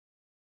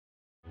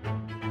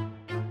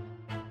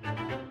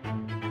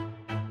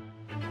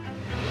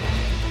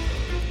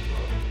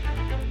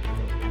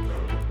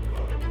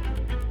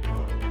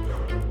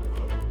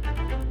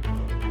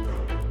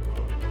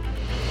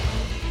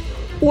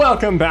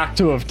Welcome back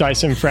to Of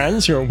Dice and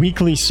Friends, your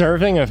weekly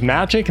serving of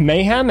magic,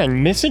 mayhem,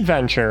 and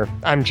misadventure.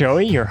 I'm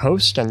Joey, your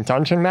host and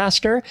dungeon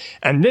master,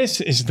 and this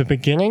is the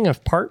beginning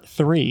of part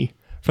 3.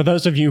 For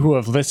those of you who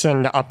have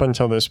listened up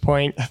until this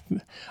point,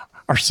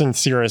 our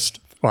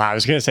sincerest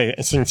apologies. I'm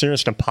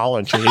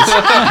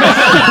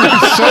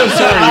so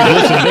sorry you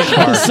listened this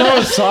far. I'm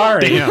so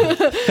sorry. Damn.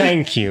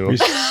 Thank you.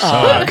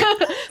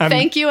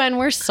 Thank you, and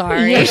we're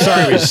sorry. We're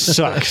sorry we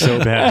suck so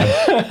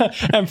bad.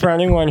 And for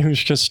anyone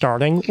who's just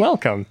starting,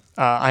 welcome.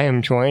 I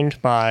am joined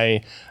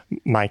by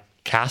my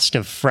cast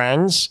of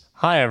friends.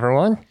 Hi,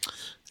 everyone.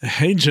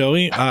 Hey,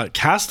 Joey.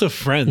 Cast of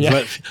friends. Yeah.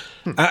 But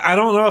I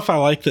don't know if I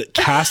like that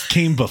cast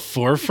came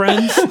before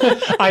friends.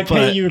 I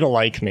pay you to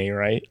like me,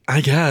 right?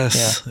 I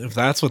guess, if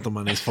that's what the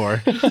money's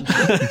for.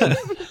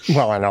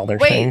 Well, and other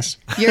Wait, things.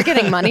 you're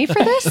getting money for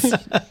this?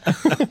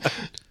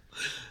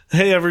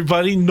 Hey,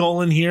 everybody.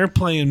 Nolan here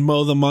playing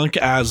Mo the Monk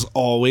as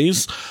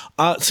always.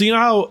 So you know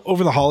how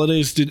over the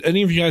holidays, did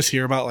any of you guys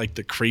hear about like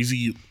the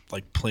crazy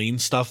like plane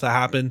stuff that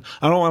happened?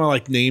 I don't want to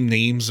like name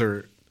names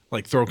or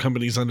like throw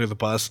companies under the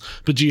bus,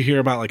 but do you hear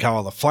about like how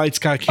all the flights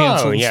got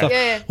canceled and stuff?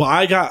 Yeah. Well,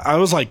 I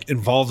was like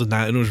involved in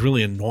that and it was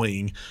really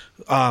annoying.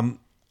 I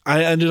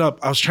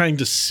was trying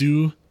to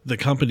sue the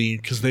company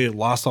because they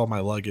lost all my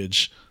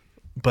luggage,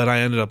 but I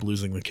ended up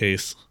losing the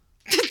case.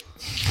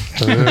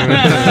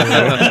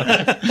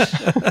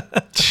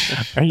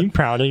 Are you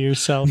proud of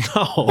yourself?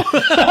 No.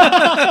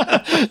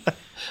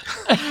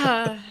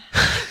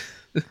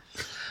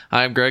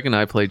 I'm Greg, and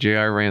I play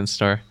J.R.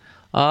 Ranstar.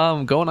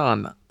 Going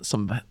on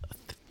some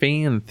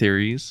fan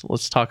theories.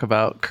 Let's talk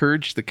about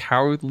Courage the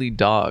Cowardly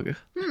Dog.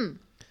 I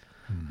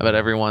bet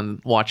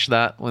everyone watched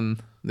that when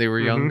they were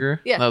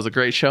younger. Yeah. That was a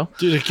great show.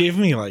 Dude, it gave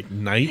me like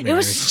nightmares. It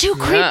was too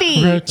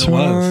creepy.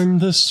 Return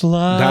the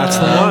slide. That's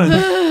the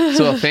one.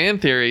 So a fan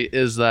theory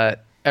is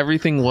that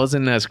everything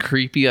wasn't as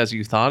creepy as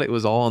you thought. It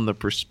was all in the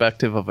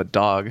perspective of a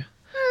dog.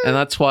 And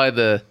that's why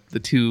the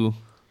two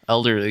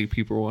elderly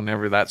people were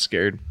never that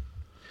scared.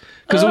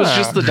 Because it was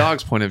just the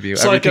dog's point of view.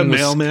 It's like a Everything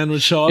was- mailman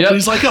would show up Yep. and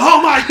he's like,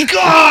 oh my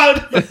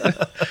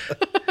God!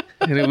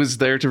 And it was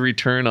there to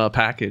return a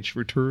package.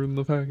 Return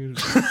the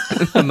package.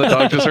 And the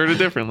dog just heard it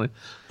differently.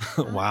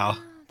 Wow.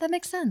 That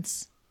makes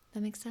sense.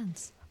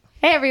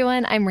 Hey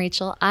everyone, I'm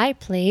Rachel. I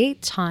play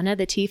Tana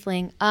the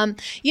Tiefling.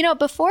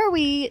 Before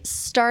we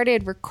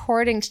started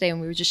recording today, when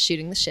we were just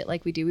shooting the shit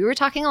like we do, we were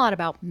talking a lot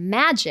about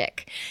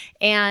magic.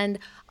 And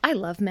I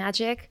love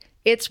magic.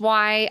 It's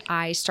why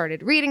I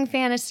started reading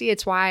fantasy.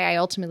 It's why I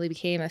ultimately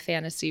became a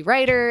fantasy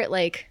writer.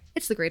 Like,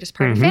 it's the greatest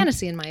part of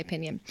fantasy, in my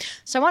opinion.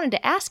 So I wanted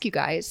to ask you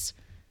guys,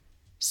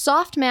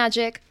 soft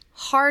magic,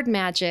 hard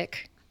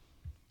magic,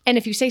 and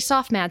if you say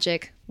soft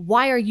magic,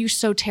 why are you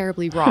so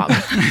terribly wrong?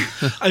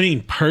 I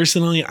mean,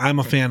 personally, I'm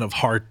a fan of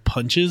hard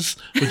punches,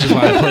 which is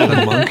why I play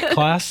the monk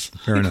class.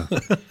 Fair enough.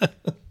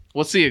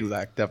 What's the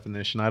exact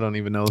definition? I don't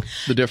even know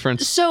the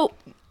difference. So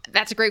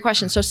that's a great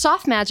question. So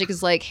soft magic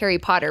is like Harry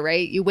Potter,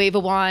 right? You wave a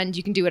wand,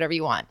 you can do whatever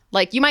you want.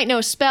 Like, you might know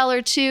a spell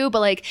or two, but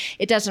like,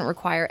 it doesn't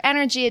require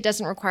energy. It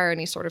doesn't require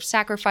any sort of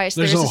sacrifice.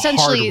 There's no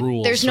essentially, hard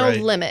rules, there's no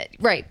right? limit.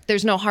 Right.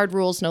 There's no hard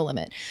rules, no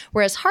limit.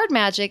 Whereas hard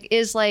magic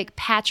is like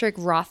Patrick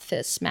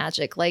Rothfuss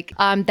magic. Like,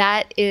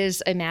 that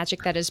is a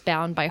magic that is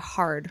bound by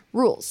hard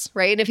rules,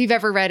 right? And if you've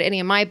ever read any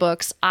of my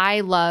books,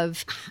 I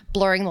love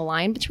blurring the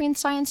line between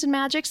science and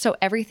magic. So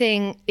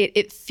everything,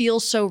 it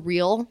feels so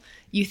real.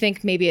 You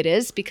think maybe it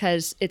is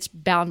because it's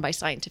bound by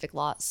scientific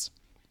laws.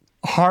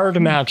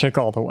 Hard magic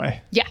all the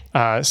way.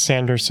 Yeah.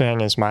 Sanderson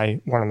is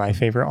one of my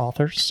favorite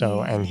authors,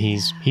 and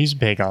he's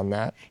big on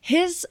that.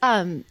 His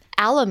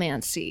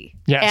allomancy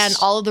Yes. and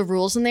all of the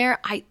rules in there,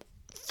 I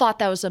thought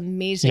that was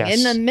amazing.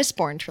 Yes. In the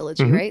Mistborn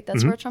trilogy, right?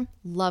 That's where it's from.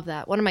 Love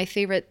that. One of my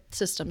favorite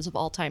systems of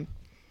all time.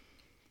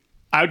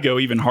 I would go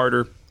even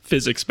harder,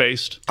 physics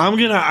based. I'm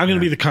gonna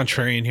be the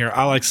contrarian here.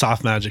 I like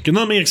soft magic, and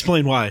let me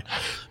explain why.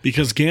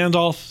 Because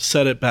Gandalf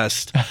said it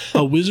best: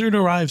 "A wizard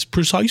arrives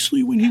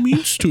precisely when he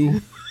means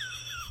to."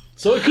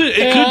 So it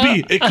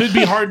could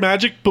be hard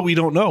magic, but we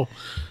don't know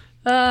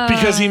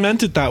because he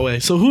meant it that way.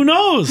 So who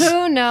knows?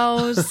 Who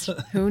knows?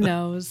 Who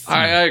knows?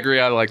 I agree.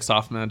 I like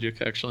soft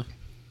magic, actually.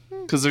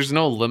 Because there's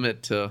no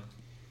limit to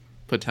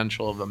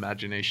potential of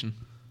imagination.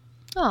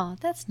 Oh,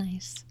 that's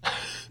nice.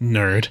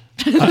 Nerd.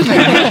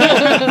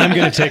 I'm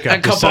going to take a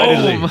And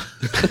decidedly.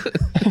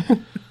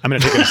 kaboom! I'm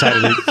going to take a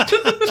decidedly.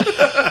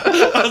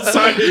 I'm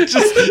sorry.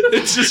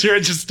 It's just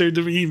registered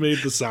to me. He made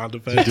the sound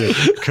effect.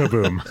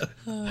 Kaboom.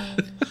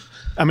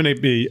 I'm going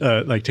to be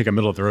take a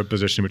middle of the road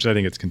position, which I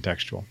think it's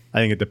contextual. I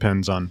think it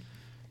depends on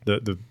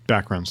the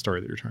background story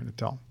that you're trying to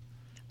tell.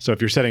 So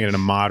if you're setting it in a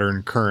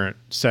modern, current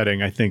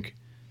setting, I think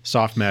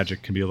soft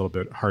magic can be a little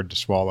bit hard to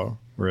swallow.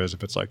 Whereas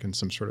if it's like in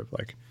some sort of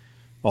like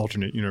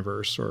alternate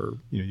universe, or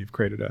you've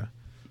created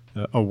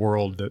a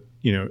world that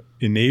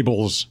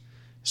enables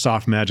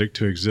soft magic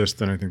to exist,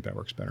 then I think that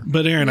works better.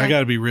 But Aaron, I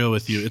got to be real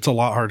with you. It's a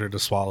lot harder to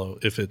swallow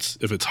if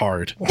it's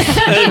hard.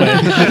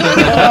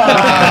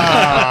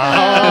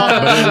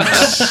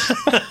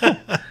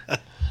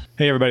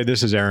 Hey everybody,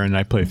 this is Aaron.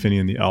 I play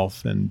Finian the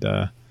Elf, and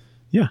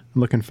yeah,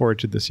 I'm looking forward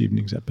to this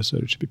evening's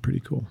episode. It should be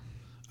pretty cool.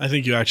 I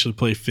think you actually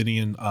play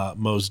Finian,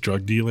 Mo's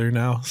drug dealer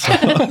now. So.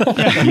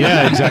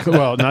 Yeah, exactly.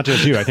 Well, not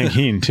just you. I think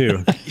Heen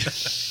too.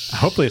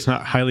 Hopefully, it's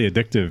not highly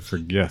addictive for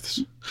giths.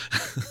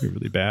 It'd be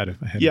really bad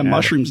if I had. Yeah,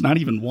 mushrooms, not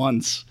even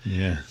once.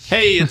 Yeah.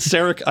 Hey, it's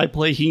Sarek. I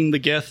play Heen the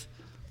Gith.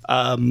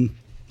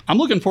 I'm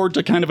looking forward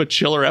to kind of a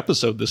chiller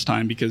episode this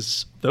time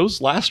because those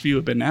last few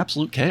have been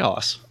absolute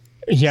chaos.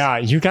 Yeah,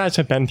 you guys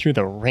have been through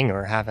the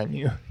ringer, haven't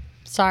you?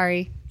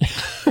 Sorry.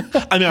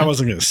 I mean, I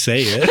wasn't going to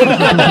say it.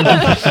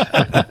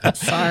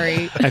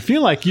 Sorry. I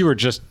feel like you were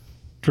just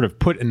sort of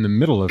put in the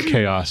middle of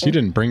chaos. You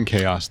didn't bring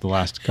chaos the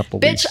last couple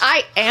Bitch, weeks.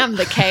 I am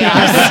the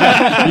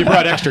chaos. You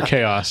brought extra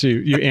chaos.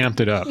 You amped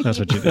it up. That's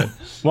what you did.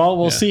 Well,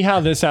 we'll see how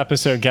this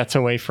episode gets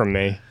away from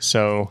me.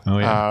 So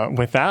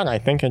with that, I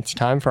think it's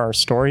time for our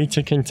story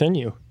to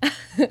continue.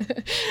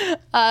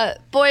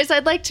 Boys,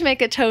 I'd like to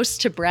make a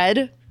toast to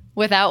bread,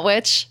 without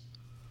which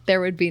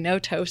there would be no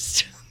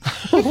toast.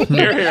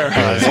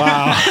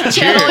 Wow.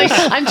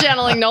 I'm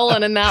channeling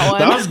Nolan in that one.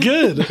 That was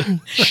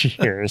good.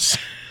 Cheers.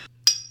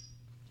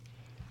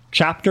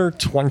 Chapter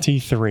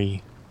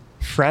 23.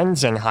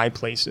 Friends in High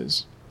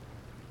Places.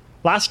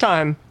 Last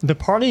time, the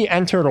party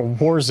entered a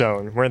war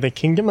zone where the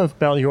Kingdom of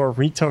Belior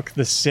retook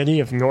the city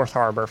of North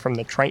Harbor from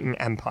the Triton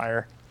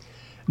Empire.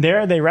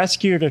 There, they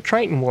rescued a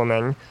Triton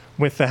woman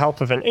with the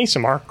help of an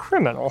Aasimar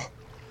criminal.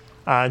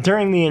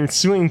 During the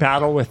ensuing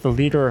battle with the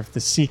leader of the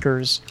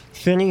Seekers,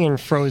 Finian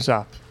froze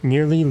up,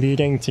 nearly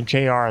leading to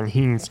JR and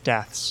Heen's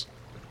deaths.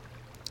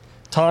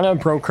 Tana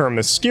broke her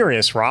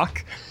mysterious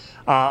rock,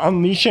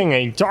 unleashing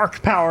a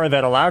dark power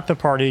that allowed the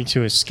party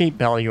to escape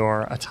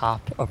Belior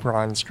atop a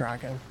bronze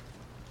dragon.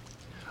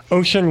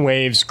 Ocean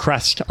waves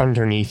crest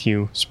underneath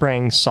you,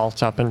 spraying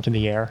salt up into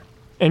the air.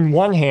 In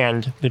one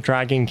hand, the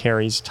dragon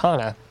carries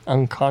Tana,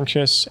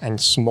 unconscious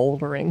and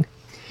smoldering.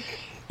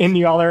 In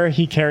the other,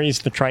 he carries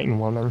the Triton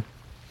woman.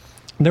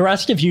 The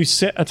rest of you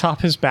sit atop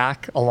his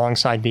back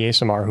alongside the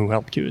Aasimar who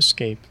helped you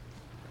escape.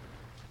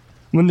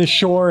 When the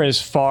shore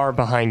is far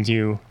behind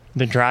you,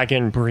 the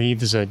dragon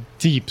breathes a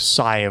deep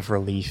sigh of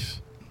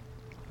relief.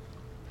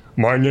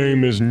 My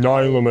name is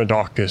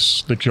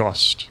Nilomadakis the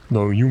Just,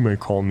 though you may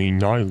call me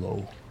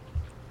Nilo.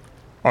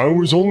 I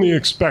was only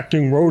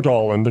expecting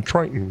Rodal and the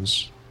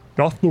Tritons,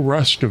 not the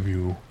rest of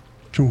you.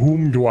 To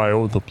whom do I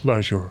owe the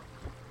pleasure?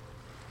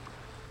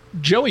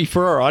 Joey,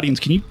 for our audience,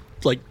 can you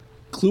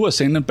clue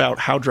us in about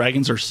how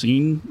dragons are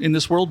seen in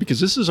this world? Because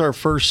this is our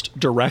first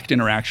direct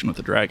interaction with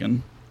the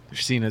dragon. They're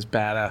seen as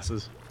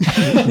badasses.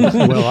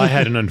 Well, I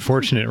had an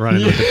unfortunate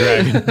run-in with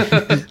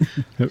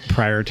the dragon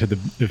prior to the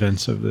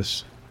events of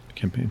this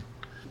campaign.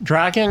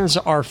 Dragons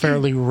are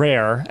fairly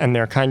rare, and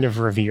they're kind of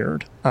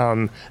revered.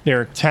 There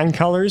are 10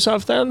 colors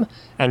of them,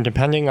 and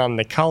depending on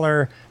the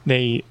color,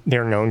 they're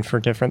known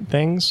for different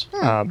things.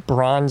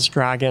 Bronze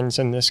dragons,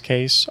 in this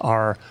case,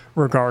 are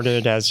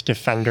regarded as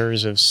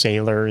defenders of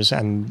sailors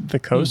and the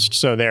coast,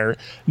 so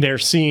they're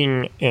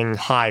seen in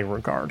high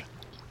regard.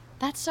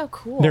 That's so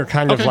cool. They're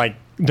kind of like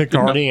the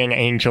guardian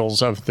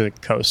angels of the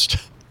coast.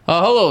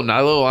 Hello,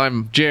 Nilo.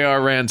 I'm J.R.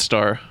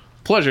 Randstar.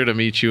 Pleasure to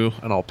meet you,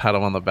 and I'll pat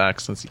him on the back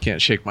since he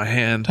can't shake my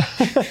hand.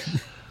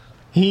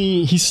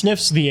 He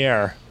sniffs the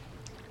air.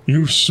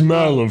 You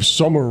smell of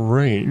summer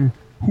rain.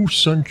 Who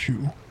sent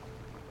you?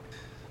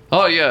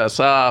 Oh, yes.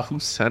 Who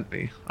sent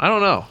me? I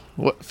don't know.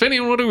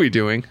 Finian, what are we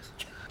doing?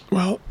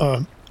 Well,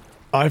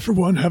 I, for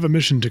one, have a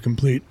mission to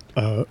complete.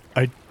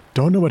 I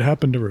don't know what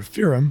happened to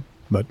Raphiram,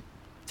 but...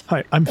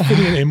 Hi, I'm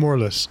Finian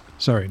Amorless.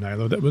 Sorry,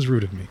 Nilo, that was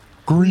rude of me.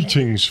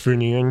 Greetings,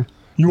 Finian.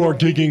 You are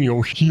digging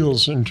your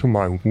heels into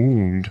my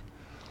wound.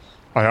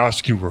 I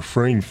ask you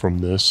refrain from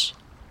this.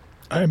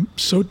 I am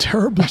so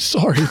terribly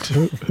sorry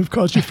to have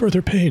caused you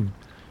further pain.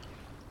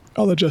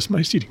 I'll adjust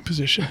my seating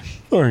position.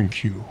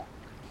 Thank you.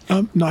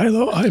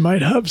 Nilo, I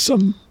might have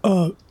some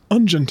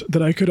unguent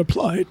that I could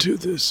apply to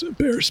this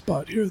bare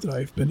spot here that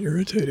I've been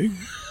irritating.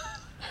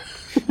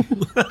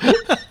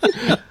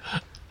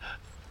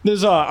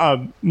 There's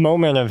a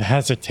moment of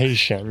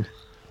hesitation.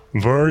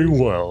 Very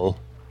well.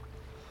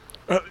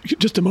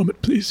 Just a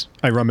moment, please.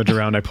 I rummage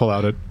around. I pull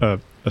out a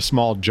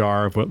small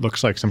jar of what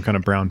looks like some kind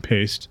of brown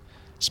paste.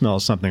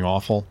 Smells something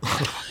awful.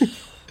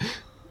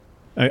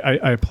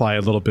 I apply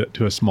a little bit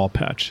to a small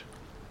patch.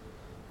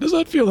 Does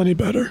that feel any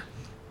better?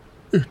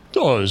 It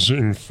does,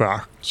 in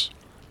fact.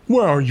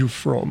 Where are you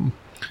from?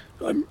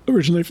 I'm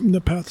originally from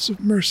the Paths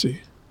of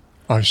Mercy.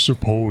 I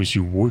suppose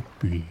you would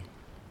be.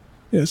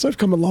 Yes, I've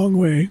come a long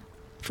way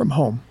from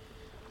home.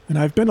 And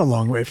I've been a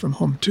long way from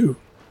home, too.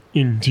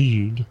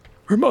 Indeed.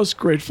 We're most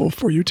grateful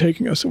for you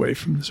taking us away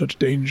from such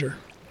danger.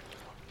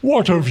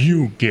 What of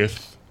you,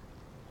 Gith?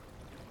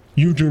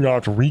 You do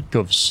not reek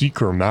of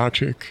seeker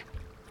magic.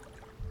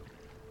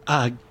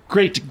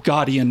 Great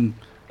guardian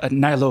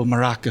Nilo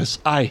Maracas,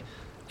 I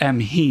am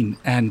Heen,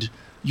 and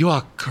you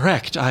are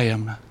correct. I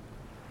am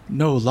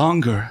no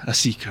longer a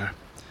seeker.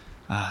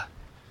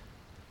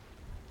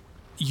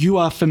 You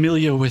are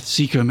familiar with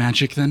seeker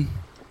magic, then?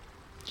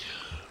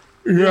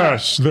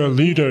 Yes, the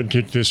leader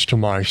did this to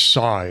my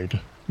side.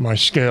 My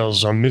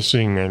scales are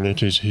missing, and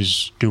it is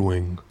his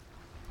doing.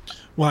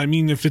 Well, I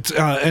mean, if it's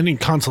any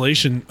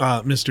consolation,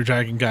 Mr.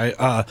 Dragon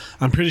Guy,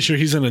 I'm pretty sure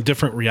he's in a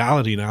different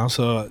reality now.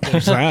 So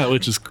there's that,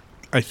 which is,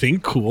 I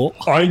think, cool.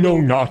 I know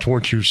not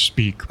what you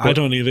speak, I but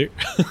don't either.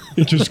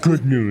 it is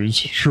good news,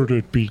 should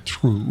it be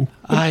true.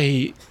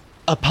 I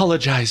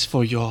apologize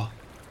for your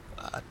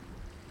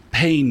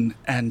pain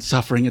and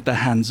suffering at the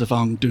hands of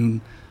Ong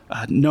Dun.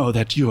 Know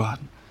that you are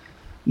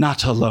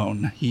not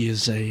alone. He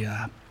is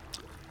a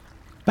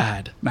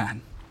bad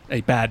man. A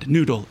bad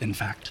noodle, in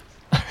fact.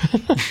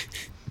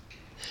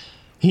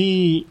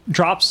 He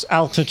drops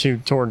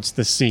altitude towards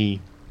the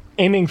sea,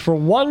 aiming for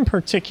one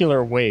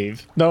particular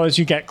wave, though as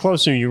you get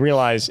closer you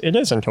realize it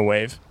isn't a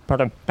wave,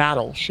 but a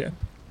battleship.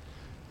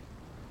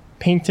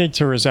 Painted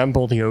to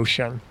resemble the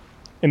ocean,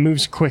 it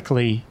moves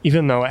quickly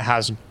even though it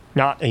has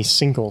not a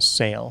single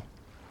sail.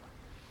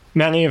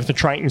 Many of the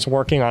Tritons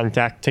working on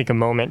deck take a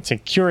moment to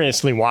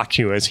curiously watch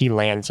you as he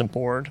lands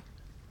aboard.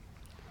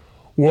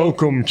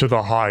 Welcome to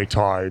the high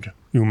tide.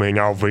 You may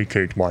now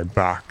vacate my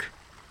back.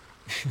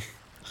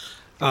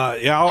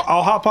 Yeah,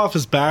 I'll hop off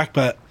his back,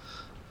 but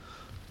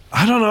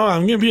I don't know.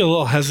 I'm going to be a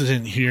little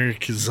hesitant here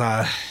because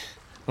I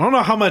don't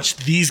know how much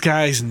these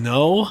guys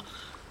know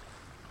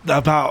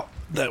about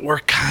that we're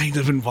kind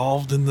of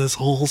involved in this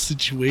whole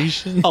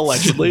situation.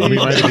 Allegedly. We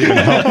might have even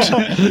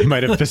helped. We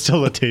might have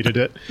facilitated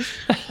it.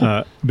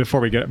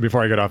 Before I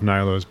get off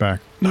Nilo's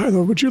back.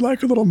 Nilo, would you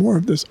like a little more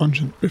of this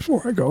unguent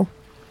before I go?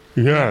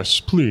 Yes,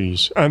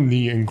 please. And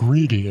the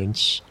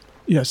ingredients.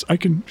 Yes, I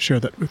can share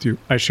that with you.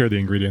 I share the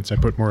ingredients. I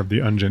put more of the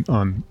unguent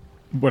on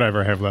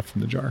whatever I have left from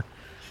the jar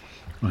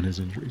on his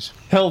injuries.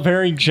 He'll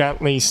very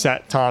gently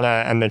set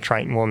Tana and the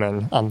Triton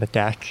woman on the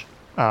deck.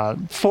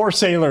 4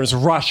 sailors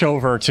rush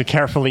over to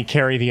carefully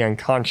carry the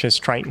unconscious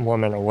Triton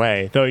woman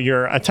away, though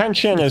your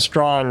attention is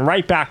drawn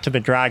right back to the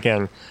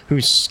dragon,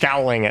 who's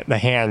scowling at the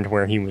hand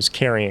where he was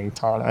carrying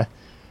Tana.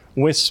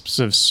 Wisps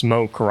of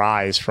smoke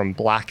rise from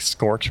black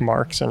scorch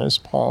marks in his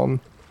palm.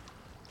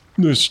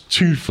 This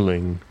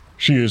tiefling,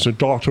 she is a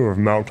daughter of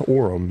Mount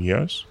Aurum,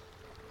 yes?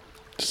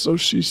 So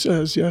she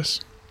says,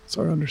 yes. It's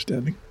our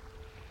understanding.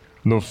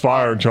 The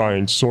fire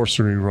giant's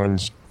sorcery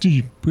runs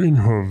deep in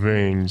her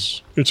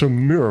veins. It's a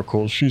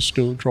miracle she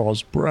still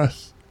draws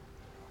breath.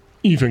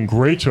 Even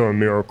greater a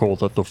miracle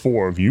that the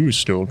 4 of you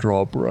still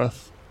draw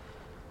breath.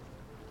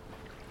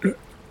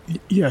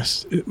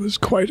 Yes, it was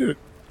quite an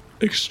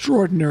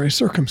extraordinary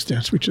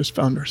circumstance we just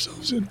found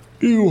ourselves in.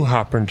 You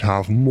happen to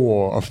have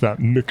more of that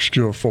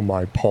mixture for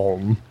my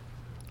palm.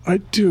 I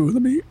do.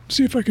 Let me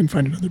see if I can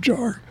find another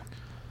jar.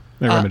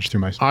 I rummaged through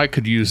my... I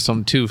could use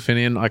some too,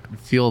 Finian. I can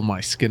feel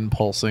my skin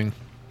pulsing.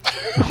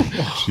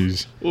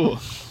 Jeez.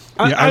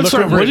 I'm look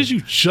sorry, over what at- did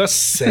you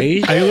just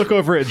say? I look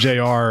over at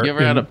JR. You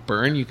ever had a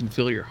burn? You can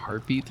feel your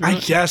heartbeat through I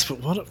it? guess, but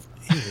what?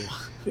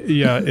 Ew.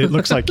 Yeah, it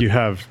looks like you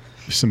have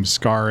some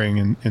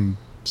scarring and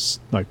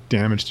like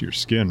damage to your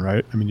skin,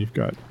 right? I mean, you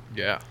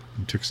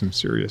took some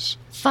serious...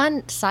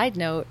 Fun side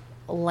note,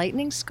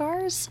 lightning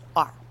scars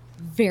are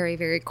very,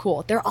 very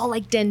cool. They're all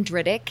like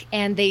dendritic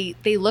and they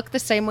look the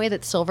same way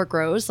that silver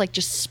grows, like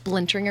just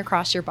splintering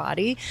across your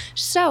body.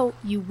 So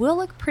you will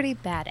look pretty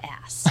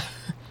badass.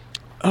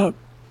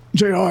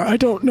 JR, I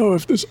don't know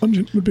if this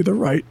unguent would be the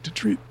right to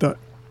treat that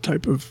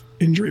type of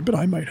injury, but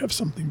I might have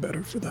something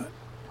better for that.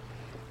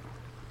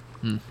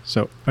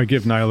 So I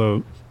give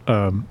Nilo...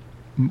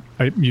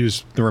 I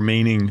use the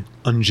remaining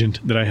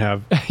unguent that I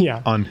have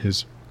Yeah. on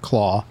his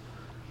claw,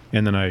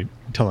 and then I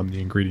tell him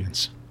the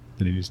ingredients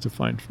that he needs to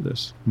find for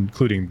this,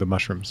 including the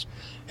mushrooms.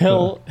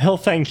 He'll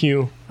thank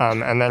you,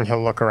 and then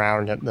he'll look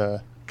around at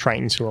the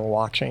Tritons who are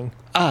watching.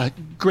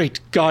 Great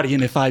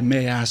Guardian, if I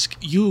may ask,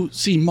 you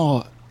seem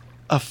more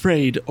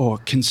afraid or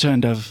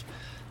concerned of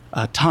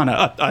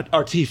Tana,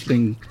 our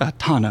tiefling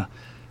Tana,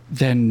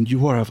 than you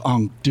were of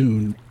Ong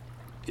Dun.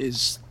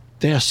 Is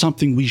there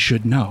something we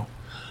should know?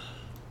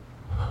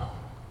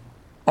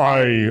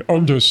 I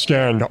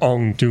understand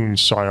Ong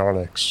Dun's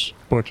psionics,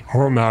 but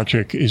her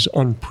magic is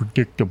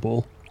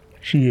unpredictable.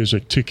 She is a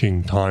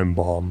ticking time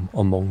bomb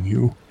among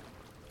you.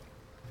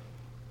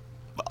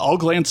 I'll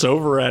glance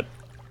over at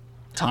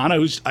Tana,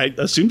 who's, I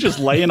assume, just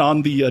laying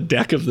on the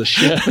deck of the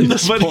ship at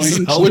this point.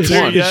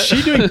 Is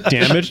she doing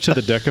damage to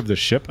the deck of the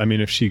ship? I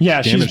mean, if she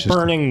Yeah, damages she's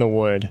burning the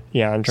wood.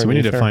 Yeah, underneath so we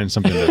need to her. find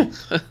something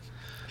that...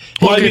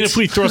 Well, I mean, if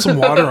we throw some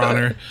water on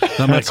her, that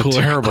might That's a cool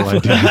her. terrible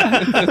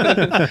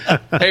idea.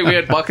 Hey, we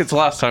had buckets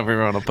last time we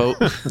were on a boat.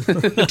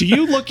 Do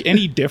you look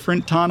any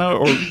different, Tana,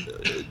 or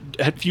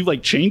have you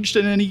changed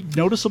in any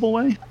noticeable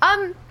way?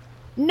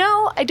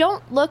 No, I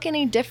don't look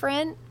any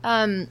different.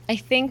 I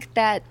think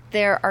that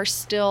there are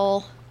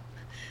still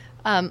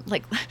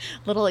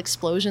little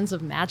explosions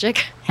of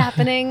magic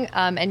happening,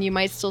 and you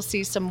might still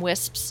see some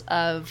wisps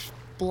of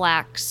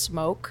black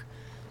smoke.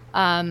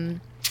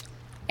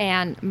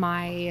 And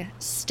my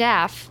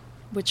staff,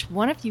 which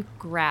one of you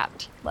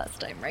grabbed last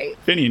time, right?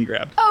 Finian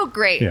grabbed. Oh,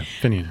 great. Yeah,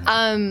 Finian.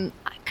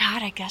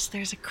 God, I guess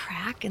there's a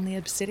crack in the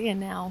obsidian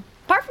now.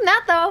 Apart from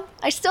that, though,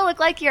 I still look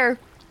like your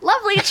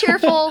lovely,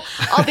 cheerful,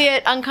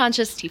 albeit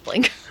unconscious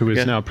tiefling. Who is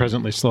Yeah. now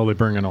presently slowly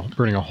burning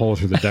a hole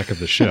through the deck of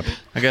the ship.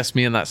 I guess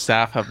me and that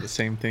staff have the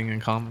same thing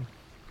in common.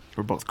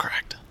 We're both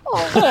correct.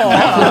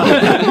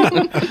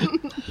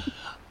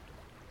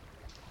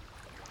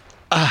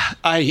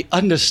 I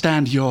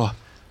understand your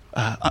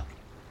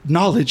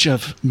knowledge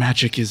of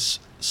magic is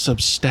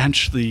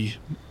substantially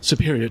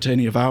superior to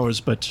any of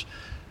ours, but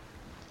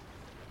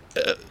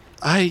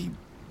I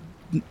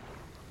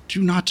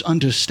do not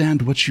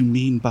understand what you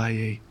mean by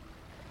a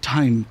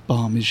time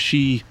bomb. Is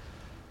she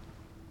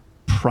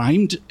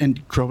primed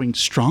and growing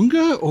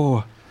stronger,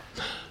 or?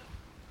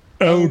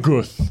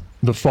 Elguth,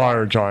 the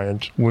fire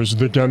giant, was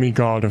the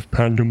demigod of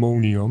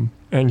pandemonium,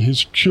 and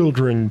his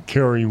children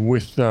carry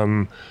with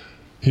them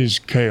his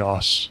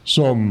chaos,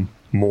 some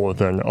more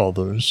than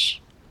others.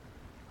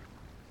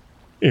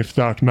 If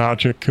that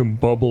magic can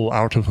bubble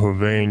out of her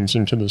veins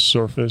into the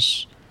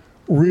surface,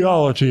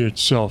 reality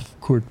itself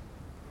could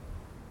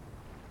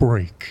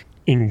break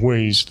in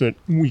ways that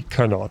we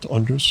cannot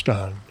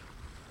understand.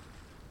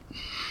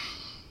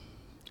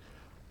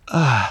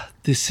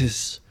 This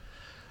is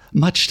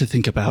much to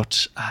think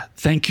about.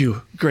 Thank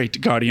you,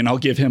 great guardian. I'll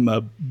give him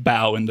a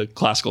bow in the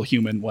classical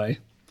human way.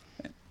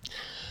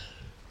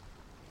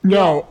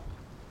 Now,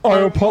 I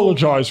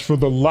apologize for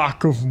the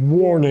lack of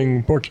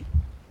warning, but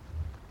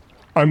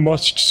I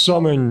must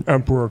summon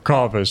Emperor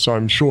Kavus.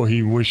 I'm sure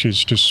he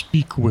wishes to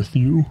speak with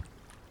you.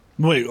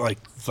 Wait, like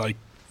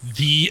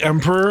the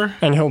Emperor?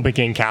 And he'll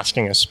begin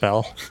casting a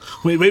spell.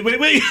 Wait.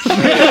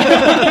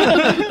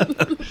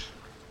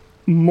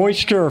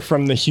 Moisture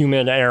from the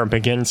humid air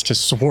begins to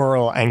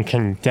swirl and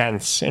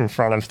condense in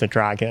front of the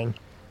dragon,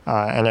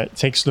 and it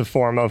takes the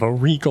form of a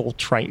regal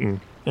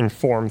triton in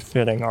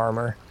form-fitting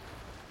armor.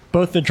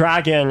 Both the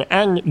dragon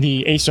and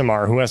the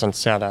Asimar, who hasn't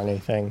said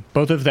anything,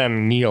 both of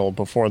them kneel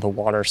before the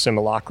water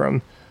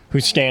simulacrum, who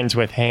stands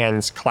with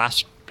hands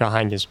clasped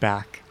behind his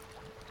back.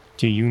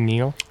 Do you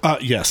kneel?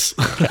 Yes.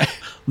 I'm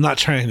not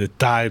trying to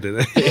die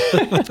today.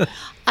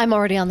 I'm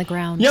already on the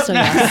ground, Yep. so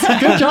yes.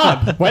 Good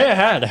job. Way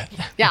ahead.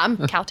 Yeah, I'm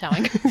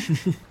kowtowing.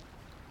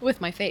 With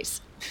my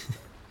face.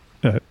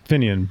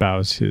 Finian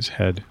bows his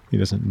head. He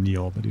doesn't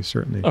kneel, but he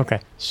certainly Okay.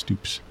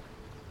 stoops.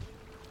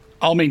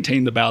 I'll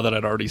maintain the bow that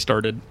I'd already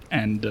started,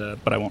 and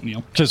but I won't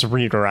kneel. Just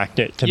redirect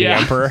it to the Yeah.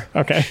 Emperor.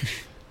 Okay.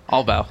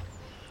 I'll bow.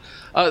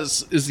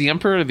 Is the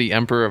Emperor the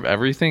Emperor of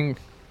everything?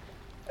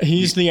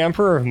 He's the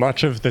Emperor of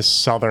much of the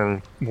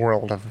southern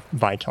world of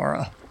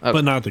Vitara.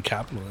 But not the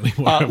capital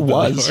anymore.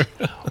 Was.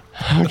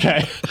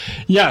 Okay.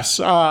 Yes,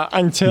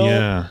 until...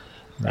 Yeah.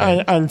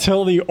 Right.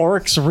 Until the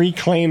orcs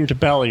reclaimed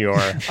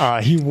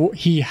Belior,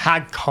 he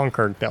had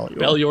conquered Belior.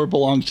 Belior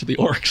belongs to the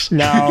orcs.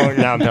 Now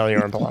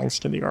Belior belongs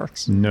to the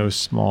orcs. No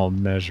small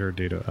measure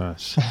due to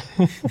us.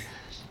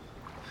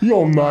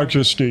 Your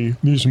Majesty,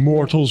 these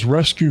mortals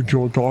rescued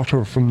your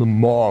daughter from the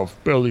maw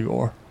of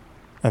Belior.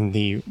 And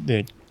the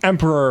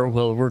Emperor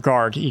will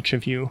regard each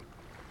of you.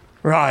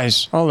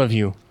 Rise, all of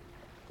you.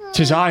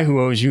 'Tis I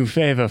who owes you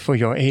favor for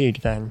your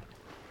aid, then.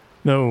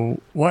 Though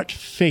what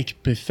fate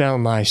befell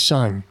my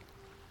son?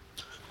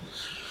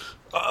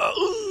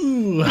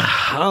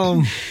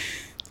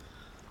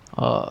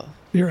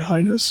 Your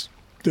Highness,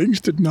 things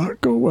did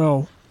not go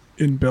well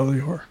in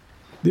Belior.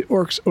 The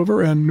orcs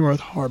overran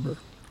North Harbor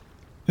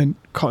and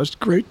caused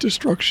great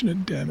destruction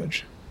and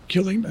damage,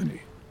 killing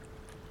many.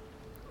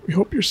 We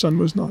hope your son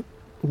was not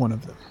one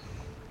of them.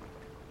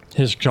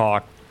 His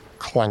jaw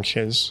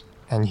clenches,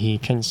 and he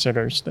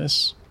considers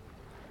this.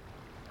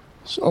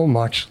 So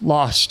much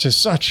loss to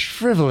such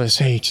frivolous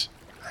hate.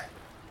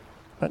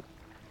 But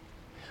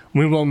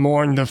we will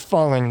mourn the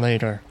fallen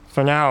later.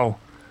 For now,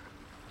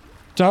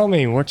 tell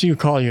me, what do you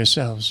call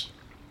yourselves?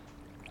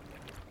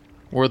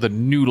 We're the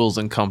Noodles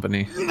and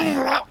Company.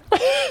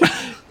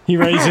 He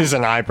raises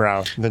an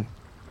eyebrow. The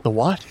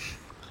what?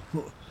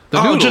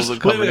 The Noodles just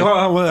and wait, Company.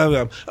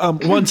 hold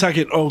on. 1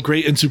 second. Oh,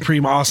 great and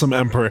supreme, awesome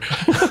Emperor.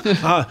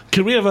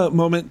 Can we have a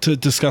moment to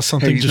discuss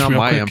something? Hey, he's just not real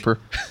my quick? Emperor.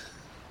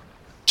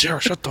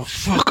 Jared, shut the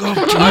fuck up.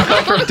 Dude. I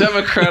come from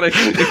Democratic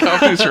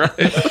companies,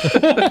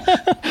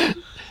 right?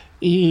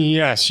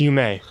 Yes, you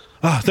may.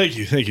 Thank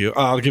you.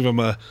 I'll give him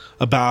a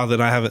bow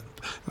that I haven't.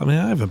 I mean,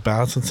 I haven't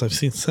bowed since I've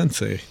seen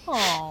Sensei.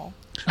 Oh.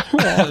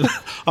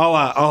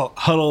 I'll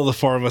huddle the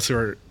four of us who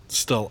are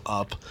still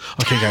up.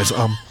 Okay, guys.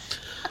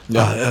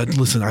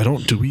 Listen.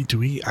 Do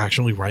we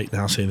actually right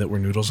now say that we're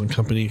Noodles and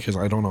Company? Because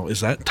I don't know. Is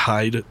that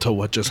tied to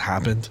what just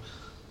happened?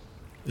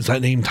 Is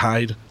that name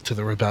tied to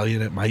the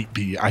rebellion? It might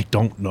be. I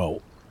don't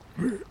know.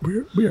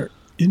 We are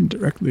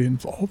indirectly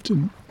involved,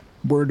 and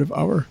word of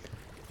our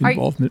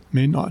involvement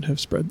may not have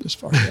spread this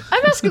far yet.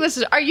 I'm asking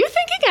this. Are you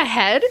thinking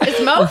ahead? Is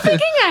Mo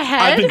thinking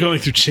ahead? I've been going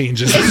through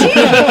changes.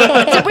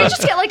 Did we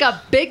just get like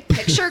a big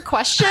picture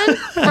question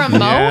from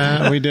Mo?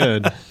 Yeah, we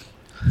did.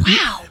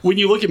 Wow. When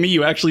you look at me,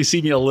 you actually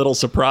see me a little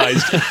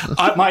surprised.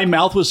 My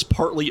mouth was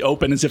partly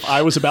open as if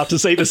I was about to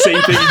say the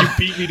same thing, and you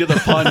beat me to the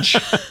punch.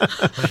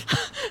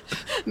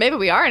 Maybe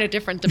we are in a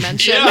different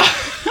dimension.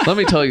 Let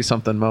me tell you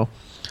something, Mo.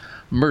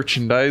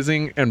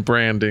 Merchandising and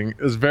branding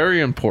is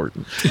very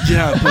important.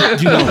 Yeah,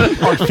 but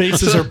our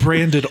faces are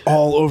branded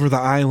all over the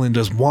island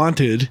as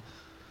wanted.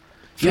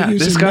 Yeah,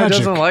 using this guy magic.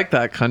 doesn't like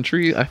that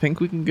country. I think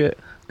we can get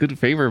good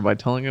favor by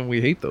telling him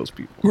we hate those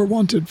people. We're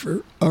wanted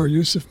for our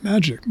use of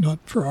magic, not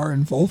for our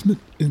involvement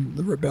in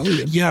the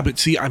rebellion. Yeah, but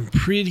see, I'm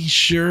pretty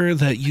sure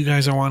that you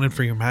guys are wanted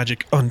for your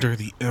magic under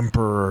the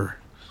Emperor.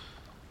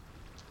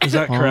 Is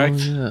that correct?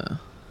 Yeah.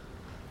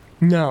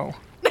 No.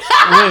 Wait,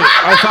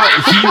 I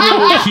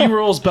thought he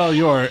rules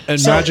Belyor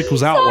and magic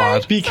was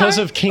outlawed. Because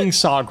of King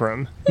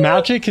Sagrum,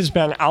 magic has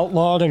been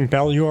outlawed in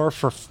Belyor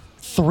for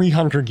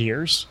 300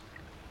 years.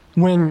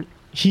 When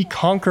he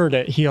conquered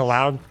it, he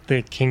allowed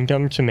the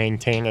kingdom to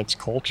maintain its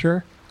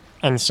culture.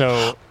 And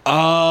so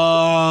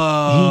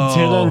he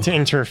didn't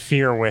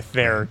interfere with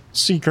their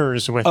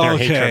seekers, with their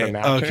hatred of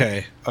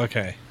magic.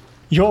 Okay.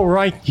 You're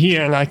right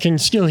here, and I can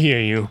still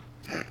hear you.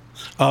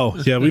 Oh,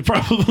 yeah, we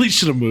probably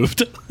should have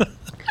moved.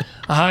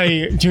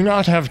 I do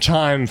not have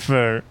time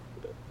for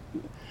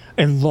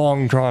a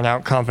long,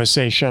 drawn-out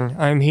conversation.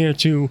 I'm here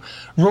to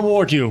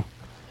reward you.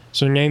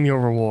 So name your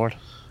reward.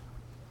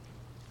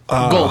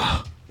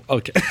 Gold.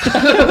 Okay.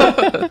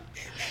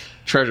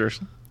 Treasures.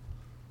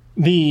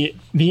 The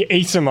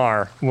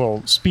ASMR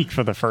will speak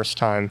for the first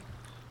time.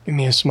 Give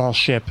me a small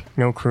ship,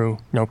 no crew,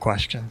 no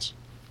questions.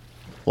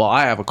 Well,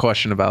 I have a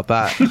question about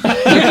that.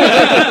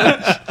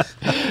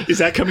 Is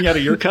that coming out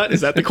of your cut?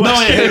 Is that the No,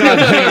 question? wait,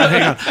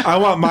 hang on. I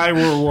want my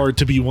reward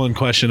to be one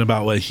question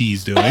about what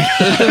he's doing.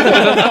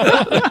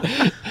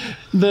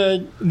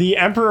 The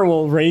Emperor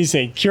will raise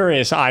a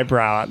curious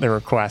eyebrow at the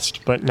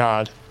request, but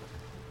nod.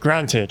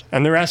 Granted.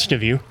 And the rest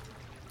of you?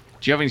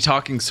 Do you have any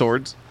talking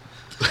swords?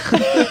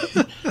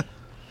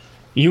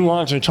 You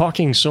want a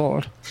talking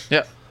sword?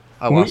 Yep.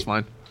 I lost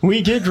mine.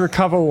 We did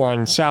recover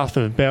one south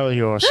of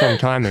Belyor some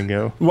time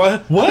ago.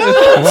 What? Why,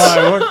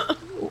 what?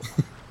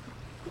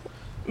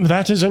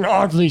 That is an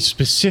oddly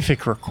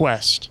specific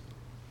request.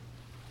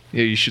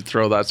 Yeah, you should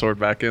throw that sword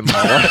back in the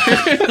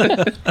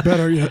water.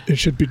 Better yet, it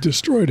should be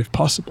destroyed if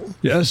possible.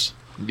 Yes?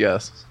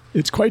 Yes.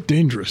 It's quite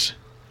dangerous.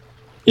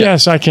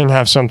 Yes, I can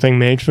have something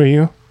made for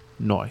you.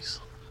 Nice.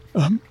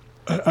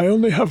 I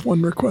only have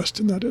one request,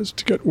 and that is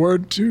to get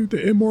word to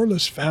the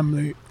Immorless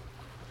family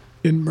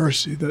in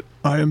Mercy that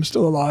I am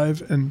still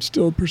alive and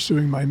still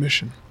pursuing my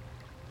mission.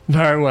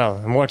 Very well.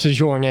 And what is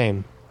your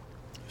name?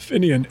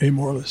 Finian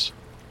Immorless.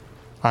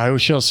 I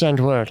shall send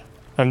word.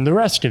 And the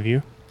rest of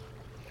you?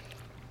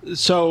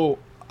 So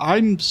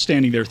I'm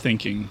standing there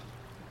thinking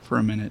for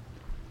a minute.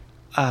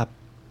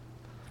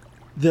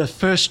 The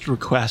first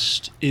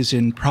request is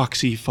in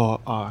proxy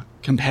for our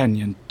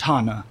companion,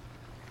 Tana,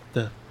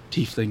 the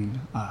tiefling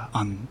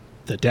on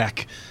the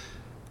deck.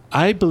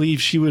 I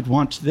believe she would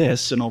want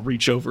this, and I'll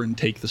reach over and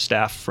take the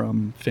staff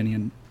from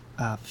Finian,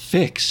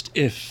 fixed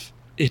if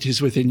it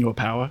is within your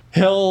power.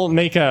 He'll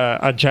make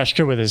a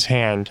gesture with his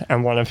hand,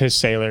 and one of his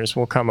sailors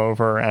will come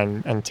over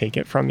and take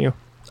it from you.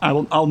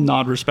 I'll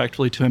nod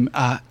respectfully to him,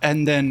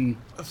 and then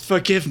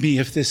forgive me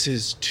if this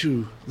is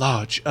too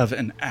large of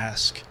an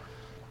ask.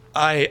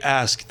 I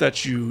ask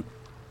that you,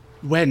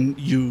 when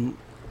you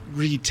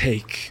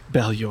retake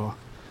Belyor,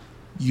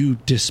 you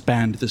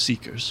disband the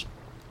Seekers.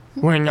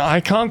 When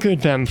I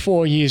conquered them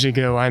 4 years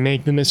ago, I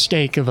made the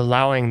mistake of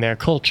allowing their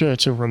culture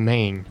to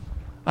remain.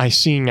 I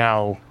see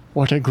now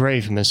what a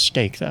grave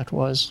mistake that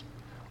was.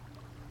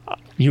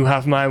 You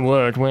have my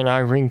word when I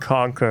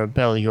reconquer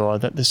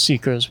Belyor that the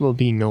Seekers will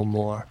be no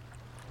more.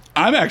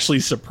 I'm actually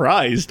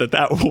surprised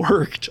that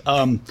worked.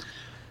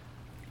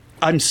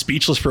 I'm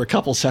speechless for a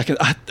couple seconds.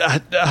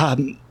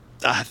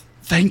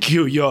 Thank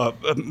you, your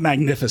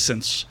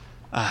magnificence.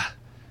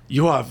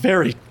 You are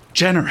very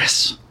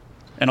generous.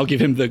 And I'll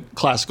give him the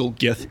classical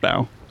Gith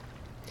bow.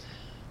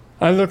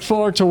 I look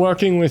forward to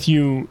working with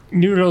you,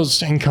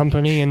 Noodles and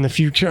Company, in the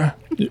future.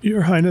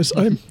 Your Highness,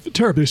 I'm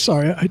terribly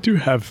sorry. I do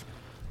have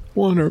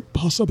one or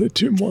possibly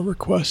two more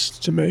requests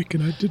to make,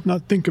 and I did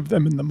not think of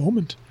them in the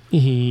moment.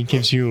 He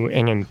gives you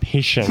an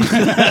impatient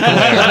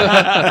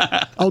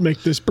I'll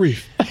make this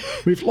brief.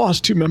 We've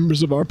lost 2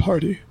 members of our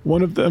party.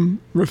 One of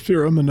them,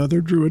 Raphiram,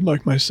 another druid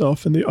like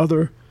myself, and the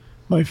other,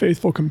 my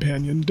faithful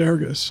companion,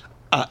 Dergus.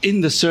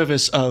 In the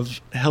service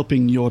of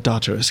helping your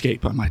daughter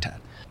escape, I might add.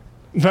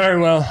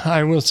 Very well.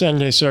 I will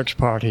send a search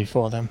party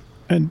for them.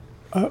 And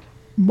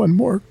one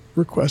more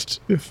request,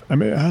 if I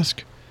may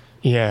ask.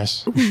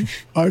 Yes. We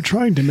are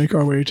trying to make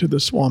our way to the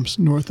swamps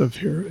north of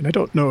here, and I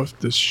don't know if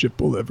this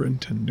ship will ever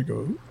intend to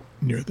go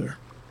near there.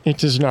 It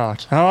does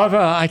not. However,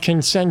 I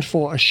can send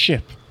for a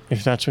ship,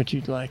 if that's what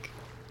you'd like.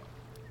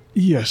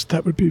 Yes,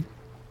 that would be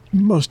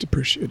most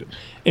appreciated.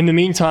 In the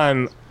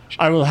meantime,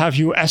 I will have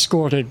you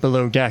escorted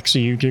below deck so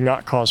you do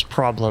not cause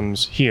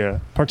problems here.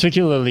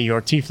 Particularly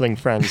your tiefling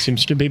friend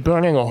seems to be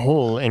burning a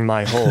hole in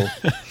my hull.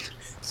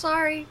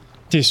 Sorry.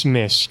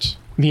 Dismissed,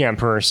 the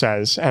Emperor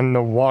says, and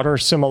the water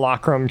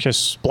simulacrum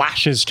just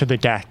splashes to the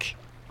deck.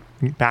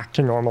 Back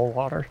to normal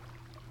water.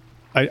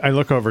 I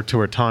look over to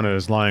where Tana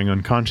is lying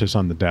unconscious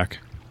on the deck.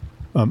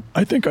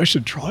 I think I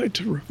should try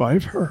to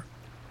revive her.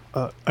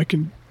 I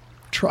can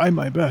try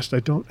my best. I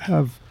don't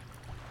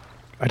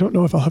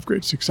know if I'll have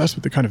great success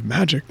with the kind of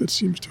magic that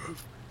seems to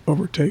have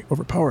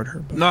overpowered her.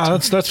 But No,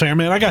 that's fair,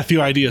 man. I got a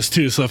few ideas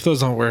too, so if those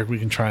don't work, we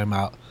can try them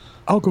out.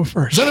 I'll go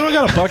first. Has anyone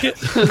got a bucket?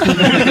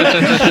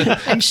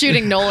 I'm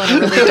shooting Nolan a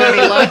really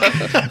dirty look.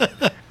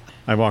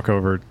 I walk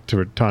over to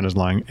where Tana's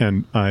lying,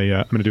 and I'm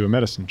going to do a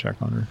medicine check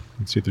on her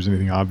and see if there's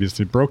anything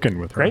obviously broken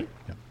with her. Great.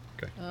 Yeah.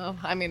 Okay. Oh,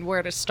 I mean,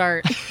 where to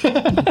start?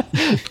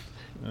 That's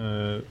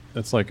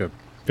like a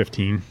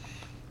 15.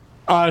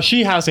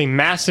 She has a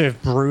massive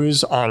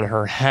bruise on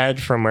her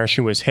head from where she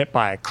was hit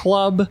by a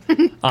club.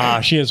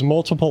 She has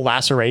multiple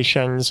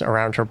lacerations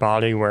around her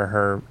body where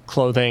her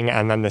clothing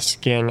and then the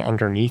skin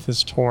underneath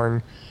is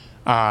torn.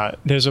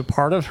 There's a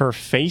part of her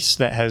face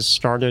that has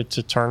started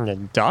to turn to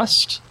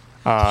dust.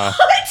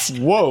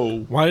 Whoa.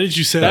 Why did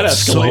you say That that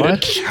so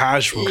escalated.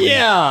 casually?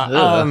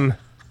 Yeah.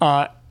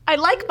 I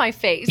like my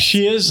face.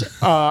 She is,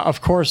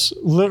 of course,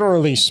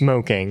 literally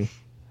smoking.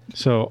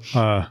 So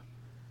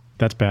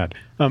that's bad.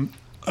 I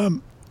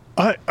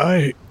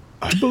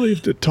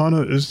believe that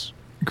Tana is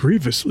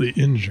grievously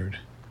injured,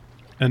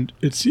 and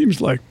it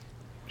seems like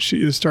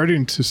she is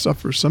starting to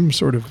suffer some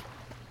sort of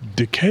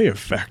decay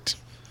effect.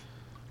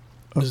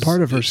 A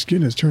part of her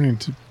skin is turning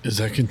to Is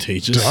that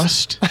contagious?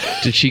 dust.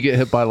 Did she get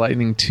hit by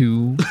lightning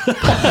too?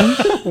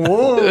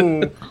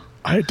 Whoa.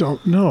 I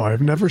don't know.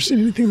 I've never seen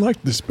anything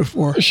like this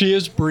before. She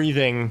is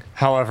breathing,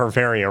 however,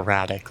 very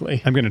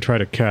erratically. I'm going to try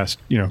to cast,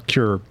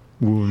 cure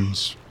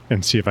wounds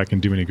and see if I can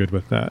do any good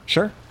with that.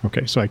 Sure.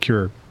 Okay, so I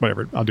cure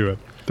whatever. I'll do a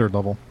 3rd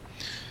level.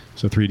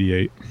 So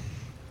 3d8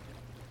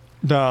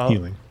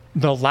 healing.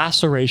 The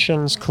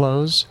lacerations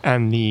close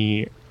and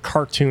the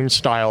cartoon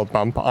style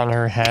bump on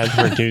her head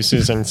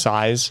reduces in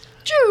size.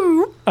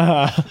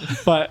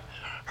 But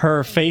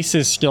her face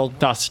is still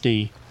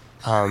dusty,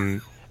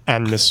 and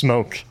the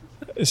smoke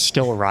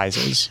still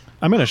rises.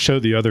 I'm going to show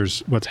the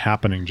others what's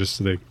happening just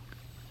so they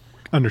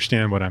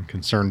understand what I'm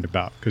concerned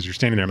about. Because you're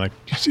standing there, I'm like,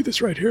 You see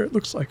this right here? It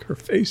looks like her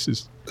face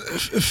is.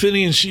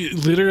 Finian, she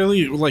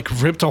literally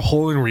ripped a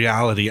hole in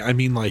reality. I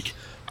mean,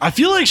 I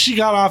feel like she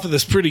got off of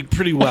this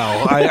pretty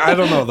well. I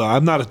don't know though.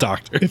 I'm not a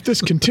doctor. If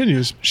this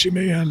continues, she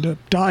may end up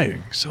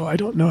dying. So I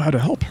don't know how to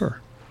help her.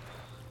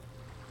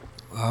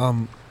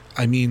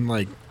 I mean,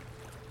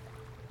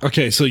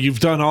 okay, so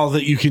you've done all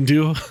that you can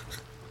do.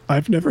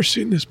 I've never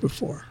seen this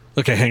before.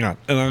 Okay, hang on,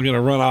 and I'm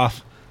gonna run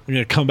off. I'm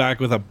gonna come back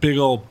with a big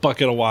old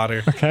bucket of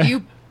water.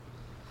 You.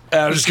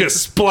 And I'm just gonna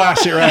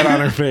splash it right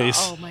on her face.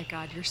 Oh my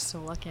God, you're so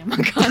lucky I'm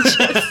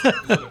unconscious.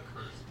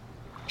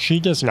 She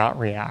does not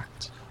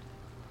react.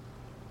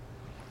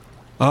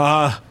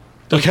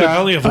 Okay, I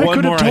only have I one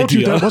could more have told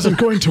you idea. that wasn't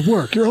going to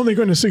work. You're only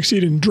going to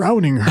succeed in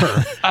drowning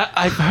her.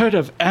 I've heard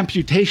of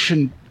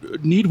amputation.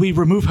 Need we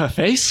remove her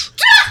face?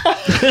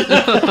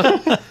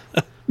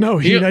 No,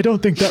 Heen, I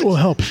don't think that will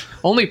help.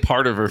 Only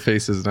part of her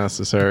face is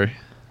necessary.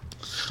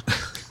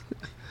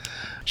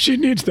 She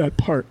needs that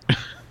part.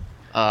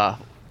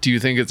 Do you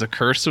think it's a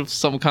curse of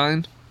some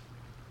kind?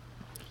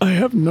 I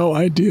have no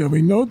idea.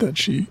 We know that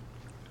she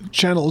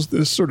channels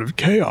this sort of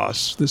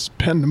chaos, this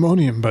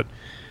pandemonium, but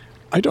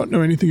I don't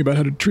know anything about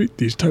how to treat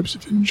these types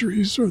of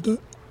injuries or the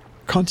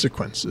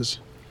consequences.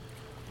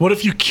 What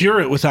if you cure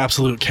it with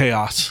absolute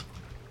chaos?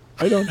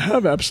 I don't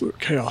have absolute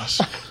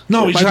chaos.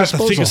 No, we At just my have to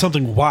think disposal. of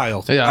something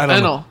wild. Yeah, I I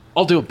don't know. know.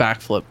 I'll do a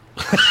backflip.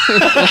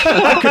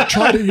 I could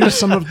try to use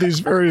some of these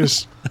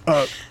various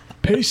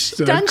pastes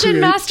that I've Dungeon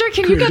Master,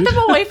 can you get created.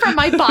 them away from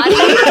my body?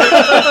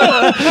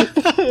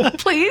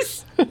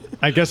 Please?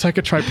 I guess I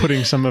could try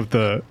putting some of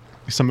the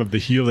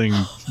healing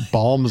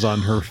balms on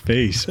her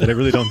face, but I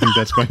really don't think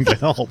that's going to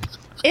help.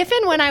 If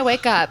and when I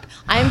wake up,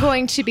 I'm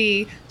going to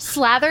be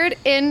slathered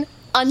in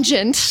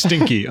unguent.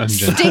 Stinky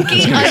unguent. Stinky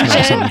It's gonna smell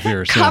something unguent,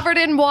 fierce, yeah. covered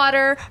in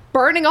water,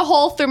 burning a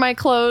hole through my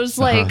clothes.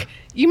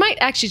 You might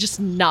actually just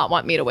not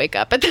want me to wake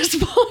up at this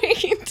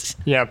point.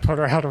 Yeah, put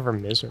her out of her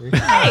misery.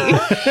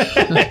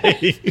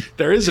 Hey,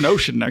 There is an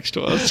ocean next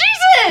to us.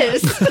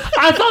 Jesus!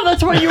 I thought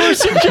that's what you were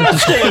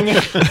suggesting.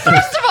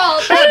 First of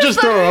all, that is Just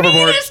throw her the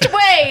overboard. meanest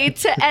way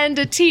to end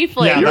a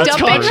tiefling. Yeah, that's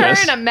Dumping her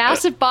conscious. in a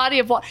massive body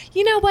of water.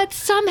 You know what?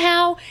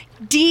 Somehow,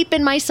 deep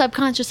in my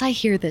subconscious, I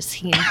hear this,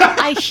 Heen.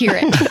 I hear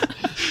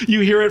it.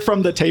 You hear it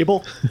from the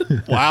table?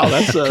 Wow,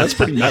 that's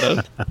pretty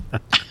meta.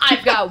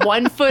 I've got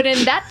one foot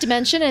in that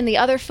dimension and the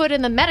other foot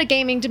in the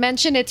metagaming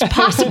dimension. It's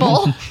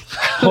possible.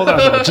 Hold on,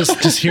 no,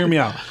 just hear me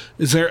out.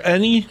 Is there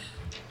any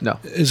No.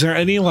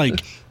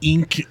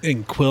 ink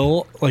and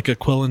quill, like a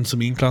quill and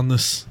some ink on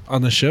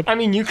the ship? I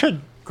mean, you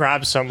could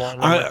grab someone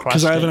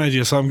Because I have an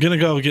idea, so I'm gonna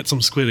go get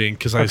some squid ink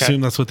because I Okay.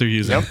 assume that's what they're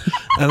using,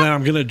 and then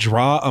I'm gonna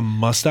draw a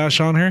mustache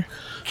on her.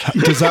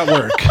 Does that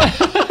work?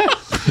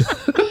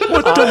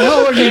 What the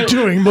hell are you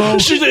doing, Mo?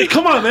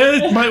 Come on, man,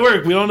 it might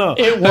work. We don't know.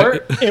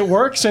 It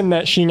works in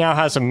that she now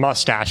has a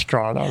mustache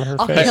drawn on her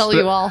I'll face. kill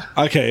you all.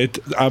 Okay,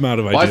 I'm out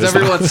of ideas. Why is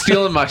everyone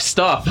stealing my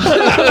stuff?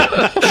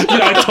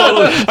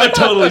 I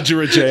totally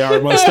drew a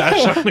JR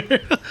mustache on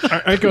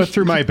her. I go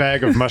through my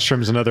bag of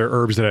mushrooms and other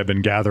herbs that I've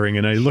been gathering,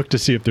 and I look to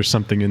see if there's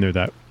something in there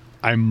that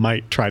I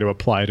might try to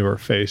apply to her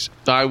face.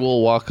 I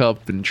will walk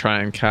up and try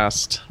and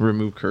cast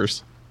Remove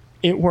Curse.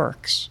 It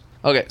works.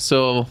 Okay,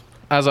 so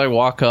as I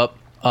walk up,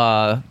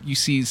 you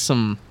see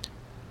some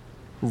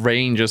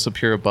rain just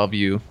appear above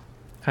you,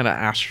 kind of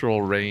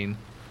astral rain.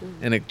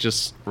 and it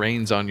just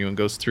rains on you and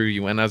goes through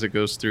you. And as it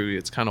goes through,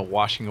 it's kind of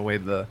washing away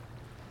the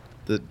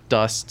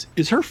dust.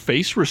 Is her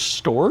face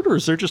restored, or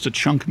is there just a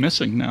chunk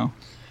missing now?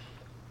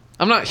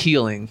 I'm not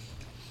healing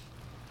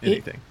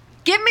anything.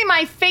 Give me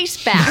my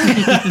face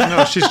back.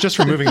 No, she's just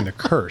removing the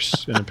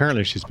curse, and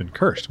apparently she's been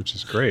cursed, which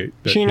is great.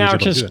 that She he was now able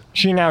to do just that.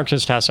 she now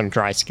just has some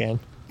dry skin.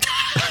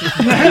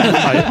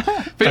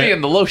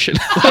 Vivian, the lotion.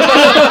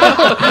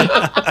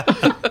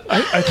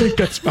 I think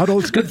that's about all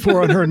it's good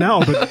for on her now,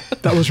 but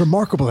that was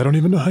remarkable. I don't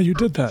even know how you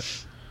did that.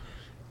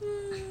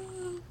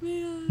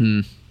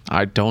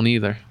 I don't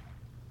either.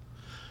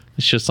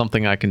 It's just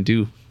something I can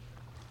do.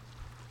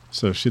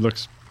 So she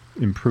looks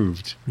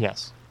improved.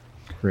 Yes.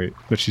 Great.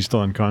 But she's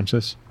still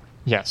unconscious?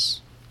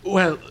 Yes.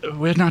 Well,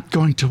 we're not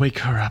going to wake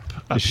her up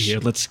Is here.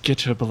 she- Let's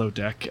get her below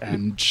deck.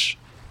 And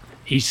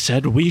he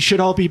said we should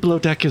all be below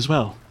deck as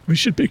well. We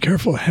should be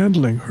careful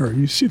handling her.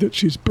 You see that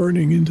she's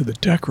burning into the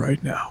deck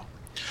right now.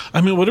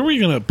 I mean, what are we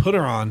going to put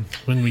her on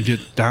when we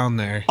get down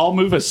there? I'll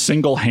move a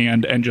single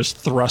hand and just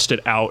thrust it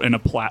out, and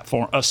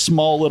a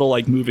small little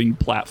like moving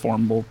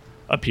platform will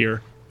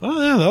appear, Oh,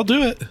 yeah, they'll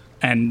do it.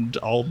 and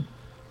I'll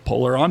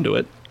pull her onto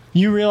it.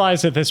 You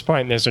realize at this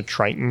point there's a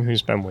Triton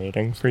who's been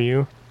waiting for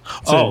you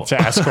to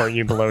escort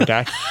you below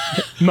deck.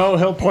 Mo,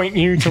 he'll point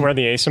you to where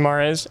the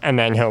ASMR is, and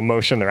then he'll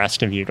motion the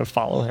rest of you to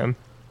follow him.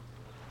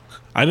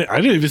 I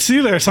didn't even see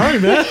there. Sorry,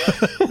 man.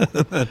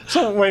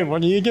 So, wait,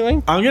 what are you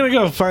doing? I'm going to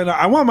go find out.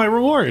 I want my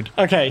reward.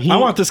 Okay, I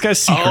want this guy's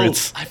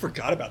secrets. I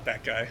forgot about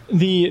that guy.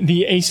 the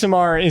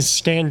ASMR is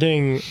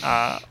standing,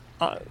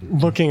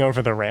 looking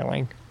over the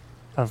railing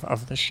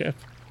of the ship.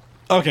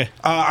 Okay,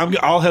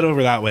 I'll head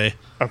over that way.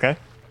 Okay.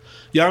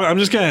 Yeah, I'm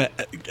just going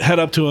to head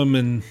up to him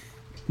and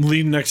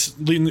lean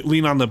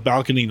on the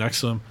balcony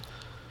next to him.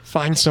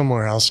 Find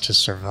somewhere else to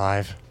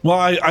survive. Well,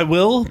 I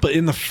will, but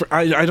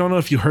I don't know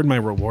if you heard my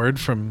reward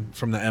from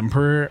the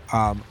Emperor.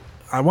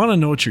 I want to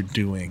know what you're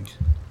doing.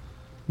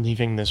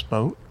 Leaving this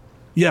boat?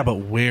 Yeah, but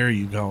where are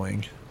you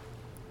going?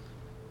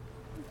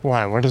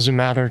 Why? What does it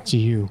matter to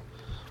you?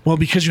 Well,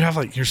 because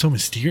you're so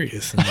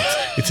mysterious and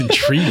it's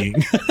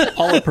intriguing.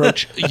 I'll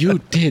approach. You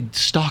did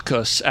stalk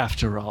us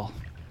after all.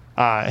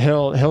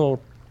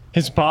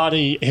 His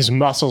body, his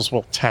muscles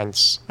will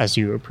tense as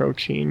you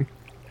approach him.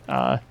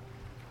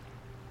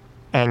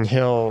 And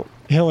he'll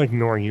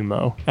ignore you,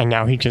 Mo. And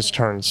now he just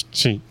turns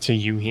to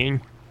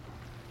Yuhin.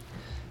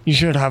 You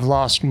should have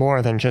lost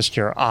more than just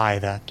your eye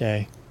that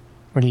day.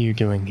 What are you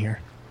doing here?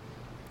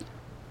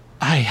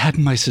 I had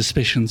my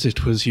suspicions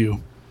it was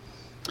you.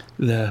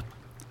 The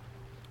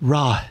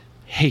raw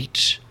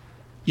hate,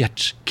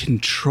 yet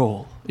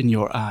control in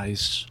your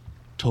eyes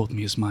told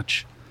me as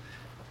much.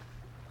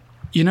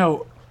 You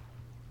know,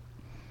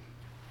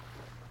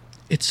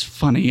 it's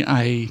funny,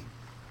 I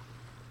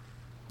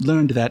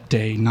learned that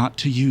day not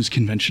to use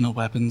conventional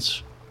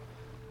weapons.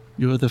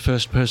 You're the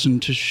first person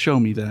to show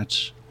me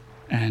that,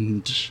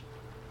 and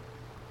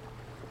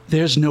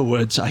there's no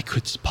words I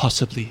could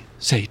possibly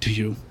say to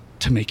you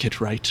to make it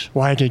right.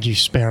 Why did you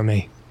spare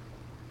me?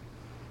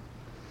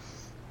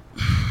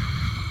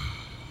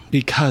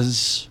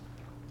 Because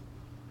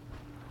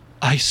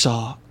I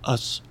saw a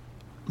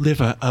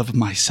sliver of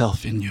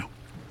myself in you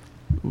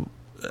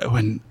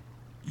when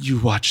you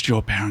watched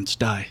your parents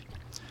die.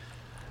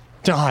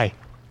 Die.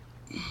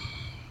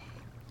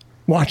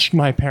 Watched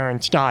my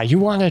parents die. You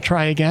want to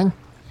try again?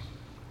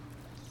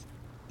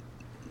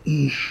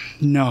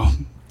 No,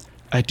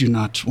 I do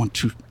not want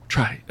to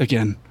try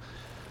again.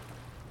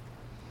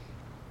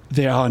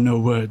 There are no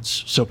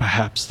words, so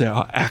perhaps there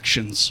are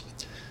actions.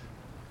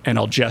 And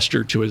I'll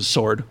gesture to his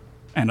sword,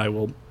 and I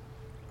will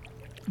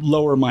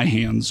lower my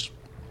hands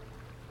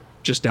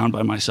just down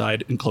by my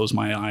side and close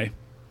my eye.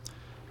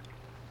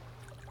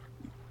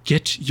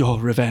 Get your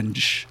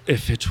revenge,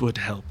 if it would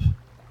help.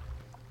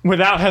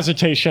 Without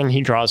hesitation,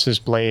 he draws his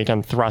blade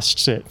and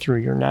thrusts it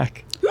through your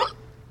neck.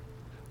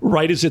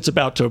 Right as it's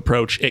about to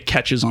approach, it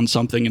catches on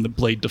something and the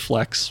blade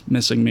deflects,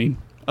 missing me.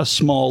 A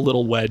small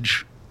little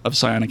wedge of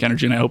psionic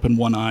energy, and I open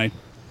one eye.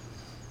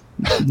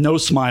 No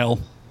smile,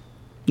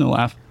 no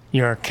laugh.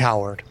 You're a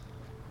coward.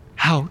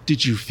 How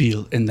did you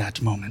feel in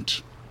that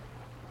moment?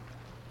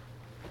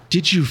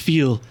 Did you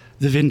feel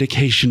the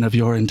vindication of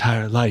your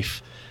entire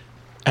life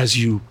as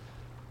you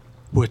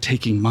were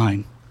taking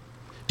mine?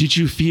 Did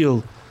you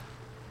feel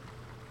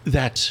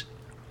that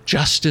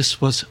justice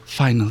was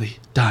finally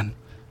done?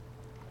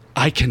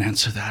 I can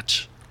answer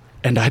that,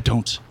 and I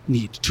don't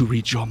need to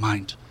read your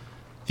mind.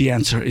 The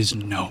answer is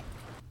no.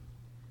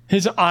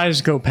 His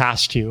eyes go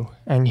past you,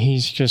 and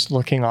he's just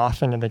looking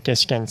off into the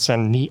distance,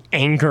 and the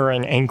anger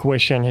and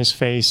anguish in his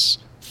face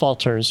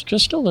falters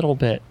just a little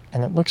bit,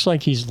 and it looks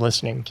like he's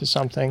listening to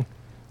something.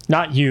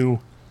 Not you,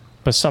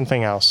 but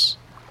something else.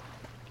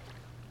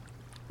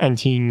 And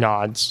he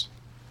nods,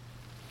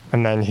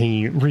 and then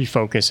he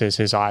refocuses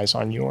his eyes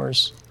on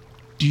yours.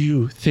 Do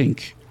you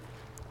think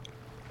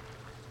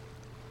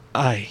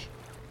I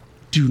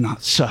do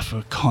not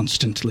suffer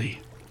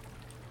constantly?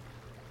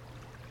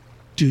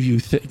 Do you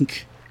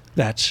think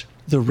that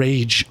the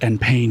rage and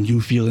pain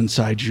you feel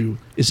inside you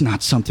is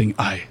not something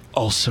I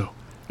also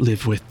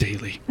live with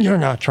daily. You're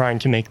not trying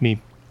to make me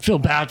feel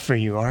bad for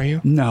you, are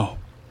you? No.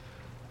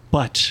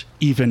 But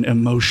even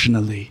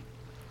emotionally,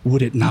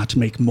 would it not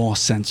make more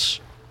sense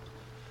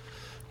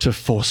to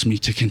force me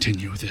to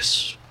continue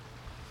this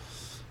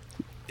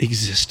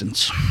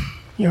existence?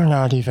 You're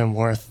not even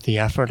worth the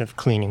effort of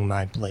cleaning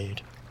my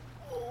blade,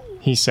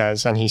 he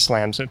says, and he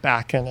slams it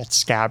back in its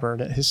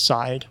scabbard at his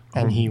side,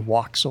 and he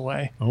walks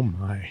away. Oh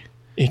my.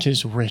 It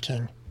is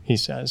written, he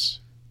says.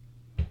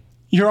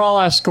 You're all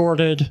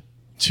escorted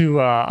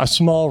to a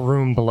small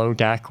room below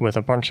deck with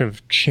a bunch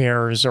of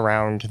chairs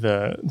around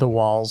the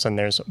walls, and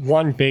there's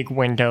one big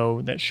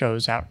window that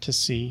shows out to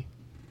sea.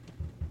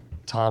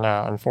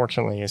 Tana,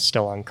 unfortunately, is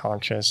still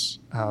unconscious.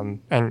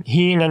 And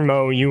Heen and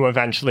Mo, you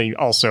eventually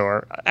also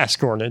are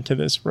escorted to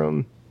this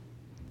room.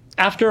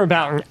 After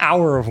about an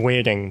hour of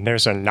waiting,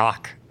 there's a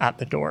knock at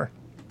the door.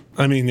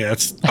 I mean, yeah,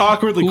 it's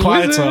awkwardly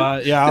quiet, so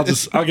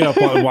I'll get up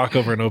and walk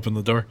over and open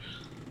the door.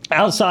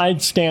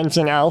 Outside stands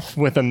an elf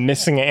with a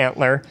missing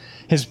antler,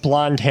 his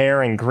blonde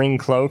hair and green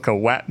cloak a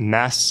wet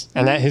mess,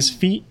 and at his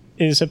feet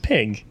is a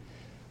pig.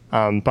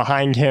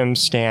 Behind him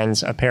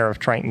stands a pair of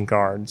Triton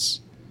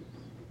guards.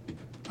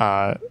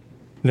 One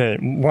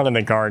of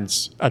the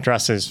guards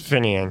addresses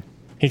Finian.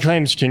 He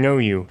claims to know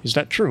you. Is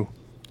that true?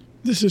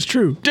 This is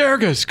true.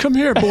 Dargus, come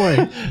here, boy.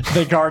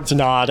 The guards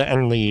nod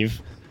and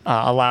leave,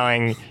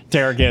 allowing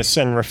Dargus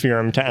and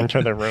Rafiram to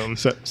enter the room.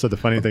 So the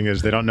funny thing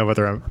is, they don't know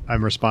whether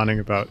I'm responding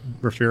about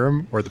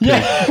Rafiram or the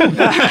pig.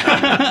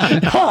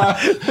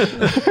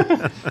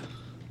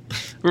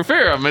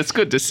 Rafiram, it's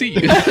good to see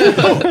you.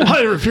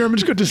 Hi, Rafiram.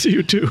 It's good to see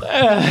you too.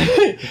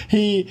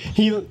 He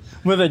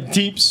with a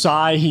deep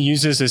sigh, he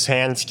uses his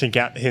hands to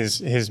get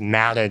his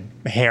matted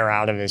hair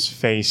out of his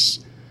face.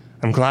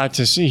 I'm glad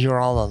to see you're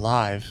all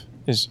alive.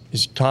 Is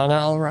Tana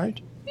all right?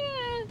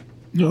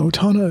 No,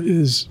 Tana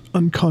is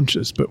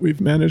unconscious, but we've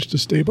managed to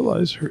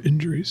stabilize her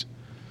injuries.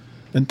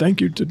 And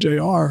thank you to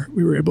JR,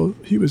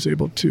 he was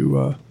able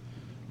to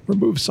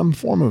remove some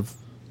form of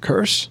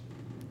curse.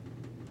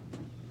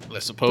 I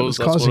suppose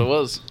That that's was what it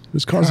was. It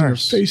was causing her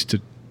Curse. face to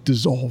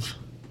dissolve.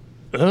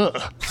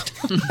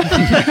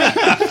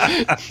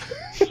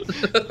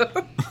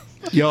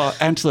 Your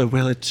antler,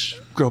 will it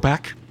grow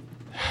back?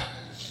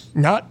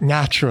 Not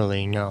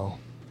naturally, no.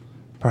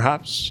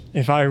 Perhaps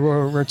if I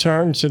were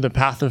returned to the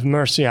path of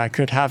mercy, I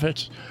could have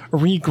it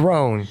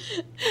regrown.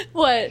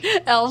 What?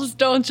 Elves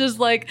don't just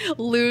like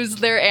lose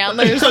their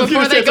antlers gonna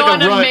before say they it's go like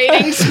on a a rut.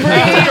 mating spree,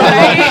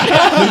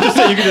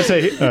 right? You can just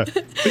say,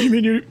 You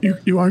mean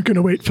you aren't going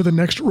to wait for the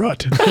next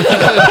rut?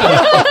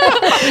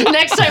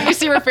 Next time we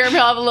see Rafiram,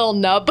 he'll have a little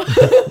nub.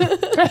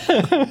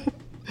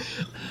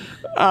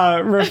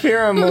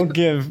 Rafiram will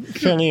give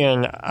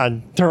Finian a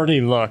dirty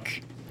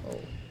look.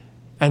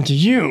 And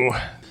you,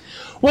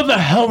 what the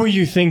hell were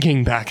you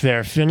thinking back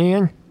there,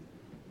 Finian?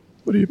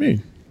 What do you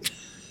mean?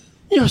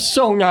 You're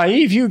so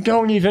naive, you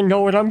don't even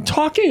know what I'm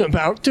talking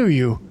about, do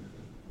you?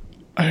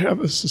 I have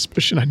a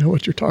suspicion I know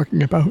what you're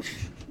talking about.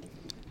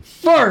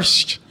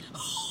 First,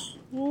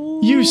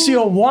 you see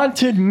a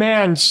wanted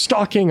man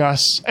stalking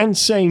us and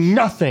say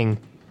nothing.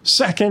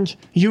 Second,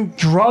 you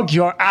drug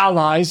your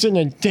allies in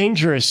a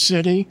dangerous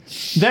city.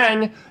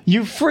 Then,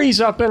 you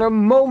freeze up in a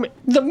moment.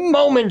 The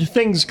moment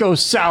things go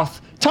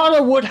south,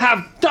 Tana would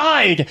have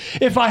died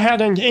if I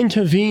hadn't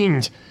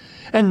intervened.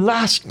 And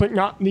last but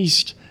not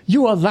least,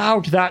 you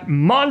allowed that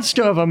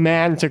monster of a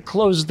man to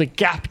close the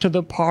gap to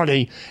the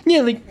party,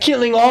 nearly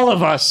killing all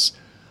of us.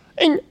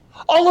 And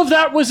all of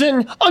that was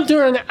in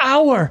under an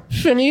hour,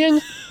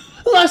 Finian.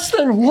 Less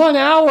than 1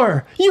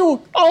 hour.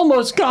 You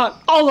almost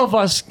got all of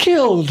us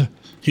killed.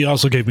 He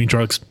also gave me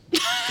drugs.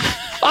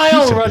 I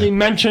already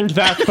mentioned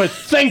that, but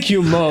thank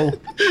you, Mo.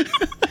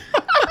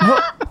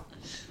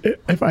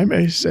 If I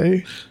may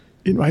say,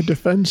 in my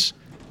defense,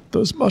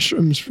 those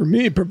mushrooms for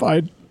me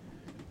provide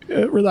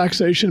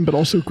relaxation, but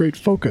also great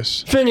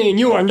focus. Finian,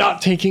 you are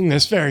not taking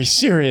this very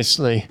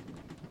seriously.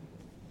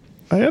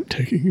 I am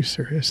taking you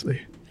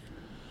seriously.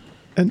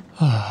 And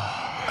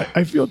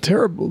I feel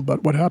terrible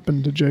about what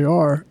happened to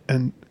JR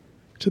and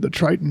to the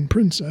Triton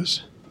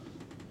princess.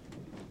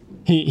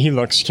 He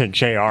looks to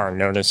JR and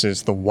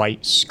notices the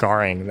white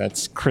scarring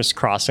that's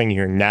crisscrossing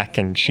your neck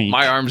and cheek.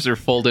 My arms are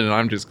folded and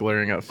I'm just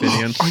glaring at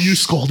Finian. Are you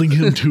scolding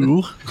him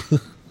too?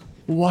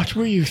 What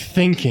were you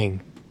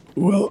thinking?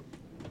 Well,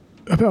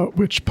 about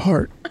which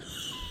part?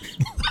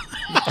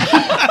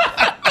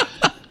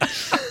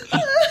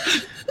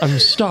 I'm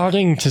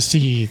starting to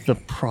see the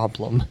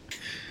problem.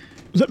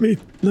 Let me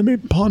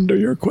ponder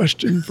your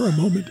question for a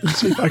moment and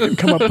see if I can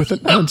come up with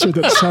an answer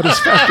that's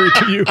satisfactory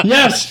to you.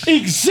 Yes,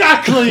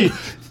 exactly!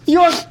 You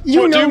What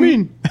do know you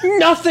mean?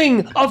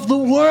 nothing of the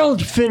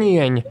world,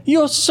 Finian.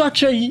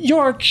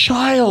 You're a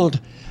child.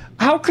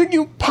 How could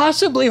you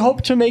possibly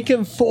hope to make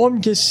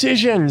informed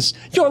decisions?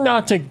 You're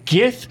not a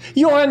Gith,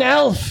 you're an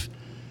elf.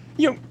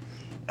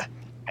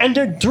 And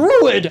a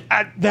druid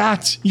at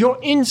that. Your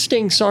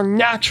instincts are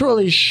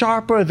naturally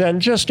sharper than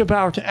just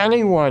about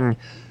anyone.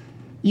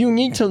 You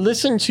need to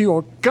listen to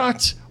your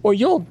gut, or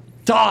you'll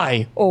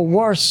die, or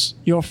worse,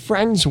 your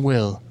friends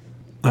will.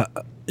 I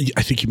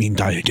think you mean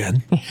die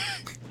again.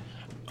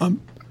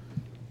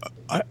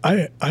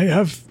 I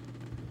have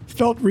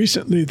felt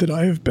recently that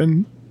I have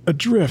been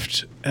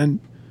adrift and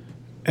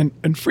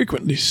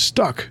frequently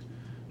stuck.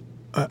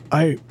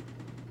 I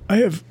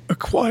have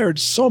acquired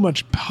so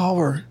much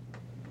power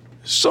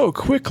so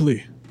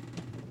quickly,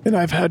 and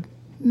I've had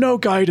no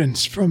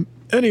guidance from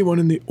anyone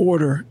in the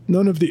Order.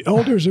 None of the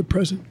elders are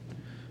present.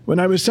 When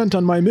I was sent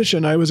on my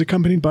mission, I was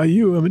accompanied by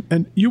you,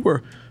 and you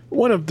were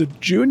one of the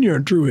junior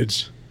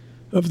druids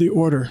of the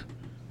Order,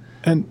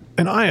 and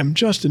I am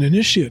just an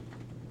initiate.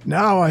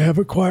 Now I have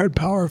acquired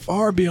power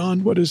far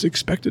beyond what is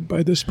expected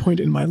by this point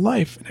in my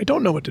life, and I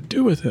don't know what to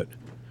do with it.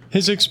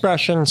 His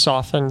expression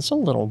softens a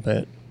little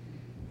bit.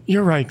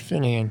 You're right,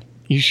 Finian.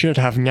 You should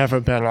have never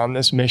been on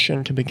this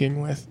mission to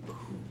begin with.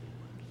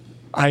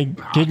 I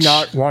did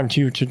not want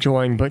you to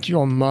join, but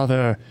your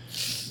mother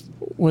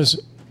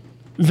was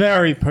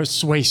very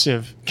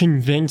persuasive,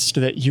 convinced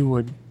that you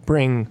would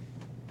bring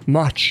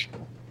much.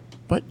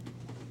 But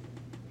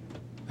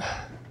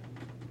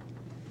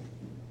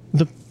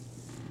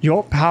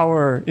your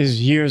power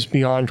is years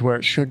beyond where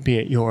it should be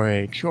at your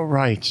age. You're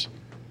right.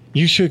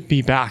 You should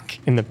be back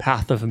in the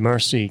path of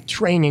mercy,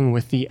 training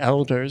with the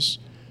elders.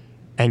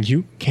 And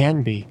you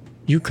can be.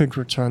 You could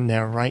return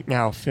there right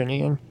now,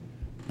 Finian.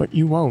 But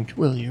you won't,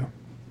 will you?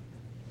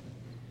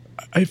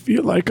 I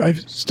feel like I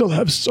still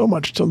have so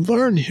much to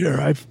learn here.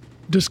 I've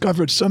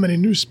discovered so many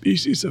new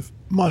species of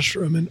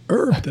mushroom and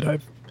herb that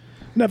I've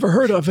never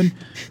heard of, and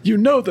you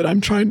know that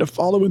I'm trying to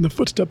follow in the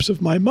footsteps of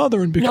my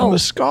mother and become a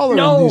scholar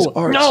in these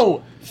arts.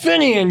 No,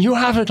 Finian, you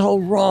have it all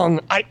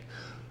wrong.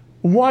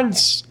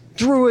 Once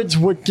druids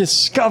would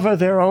discover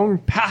their own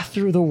path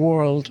through the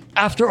world.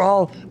 After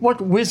all,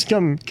 what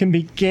wisdom can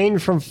be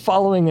gained from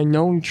following a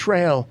known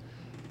trail?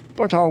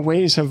 But our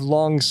ways have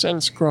long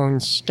since grown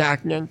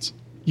stagnant.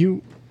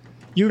 You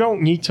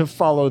don't need to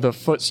follow the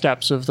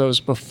footsteps of those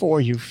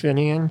before you,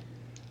 Finian.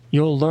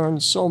 You'll learn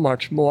so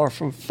much more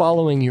from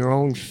following your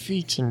own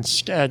feet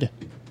instead.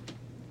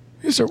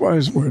 These are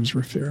wise words,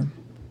 Raphiram.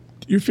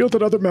 Do you feel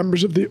that other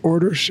members of the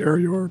Order share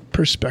your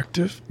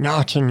perspective?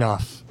 Not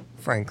enough,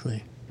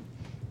 frankly.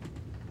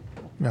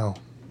 No,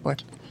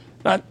 but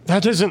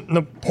that isn't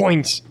the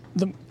point.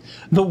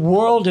 The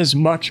world is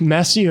much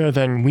messier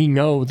than we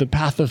know the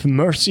path of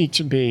mercy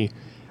to be.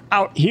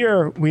 Out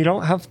here, we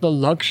don't have the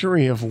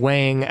luxury of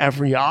weighing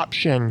every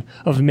option,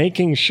 of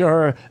making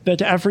sure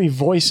that every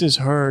voice is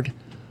heard.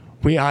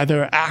 We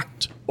either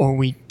act or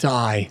we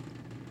die.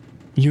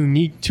 You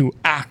need to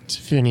act,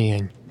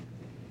 Finian.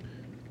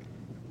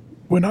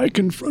 When I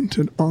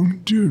confronted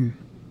Ong Dun,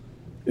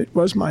 it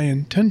was my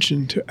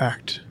intention to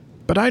act,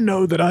 but I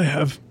know that I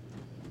have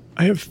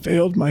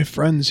failed my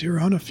friends here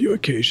on a few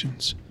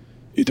occasions,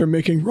 either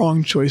making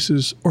wrong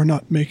choices or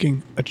not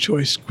making a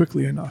choice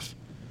quickly enough.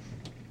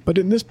 But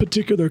in this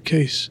particular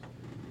case,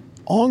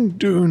 Ong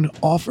Dun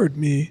offered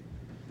me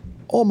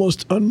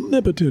almost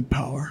unlimited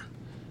power.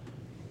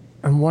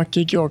 And what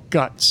did your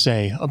gut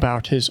say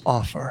about his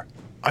offer?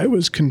 I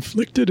was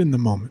conflicted in the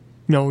moment.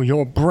 No,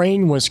 your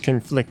brain was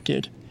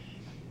conflicted.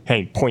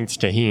 Hey, points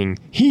to Heen.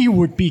 He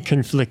would be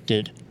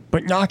conflicted,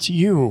 but not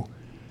you.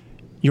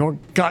 Your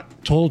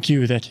gut told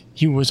you that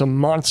he was a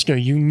monster.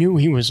 You knew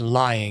he was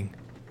lying.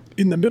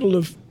 In the middle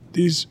of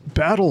these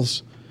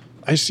battles,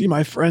 I see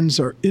my friends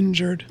are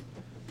injured,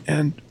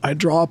 and I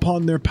draw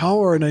upon their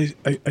power, and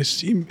it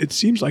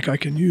seems like I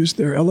can use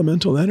their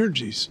elemental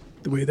energies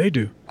the way they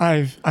do.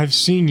 I've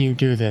seen you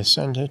do this,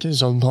 and it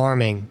is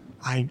alarming.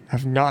 I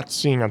have not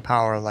seen a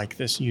power like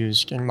this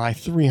used in my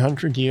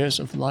 300 years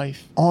of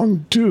life.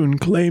 Ong Dun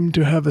claimed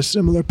to have a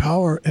similar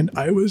power, and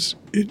I was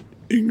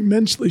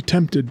immensely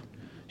tempted.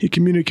 He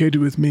communicated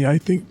with me, I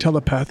think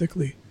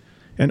telepathically,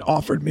 and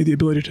offered me the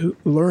ability to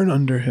learn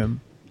under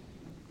him.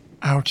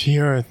 Out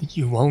here,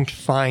 you won't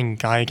find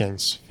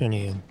guidance,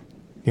 Finian.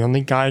 The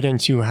only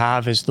guidance you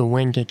have is the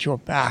wind at your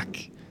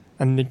back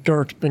and the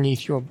dirt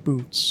beneath your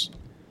boots.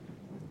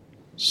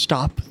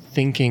 Stop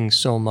thinking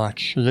so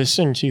much.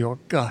 Listen to your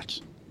gut.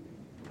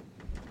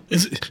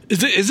 Is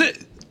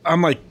it?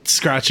 I'm like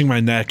scratching my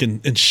neck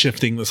and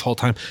shifting this whole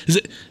time. Is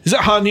it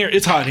hot in here?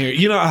 It's hot in here.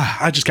 You know,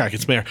 I just gotta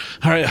get some air.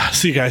 All right,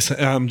 see you guys.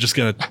 I'm just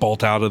gonna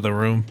bolt out of the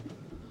room.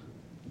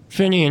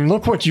 Finian,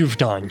 look what you've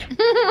done.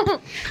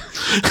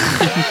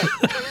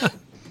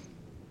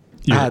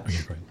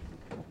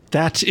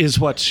 That is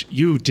what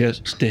you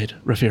did,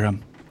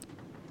 Raphiram.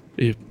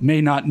 You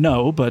may not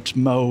know, but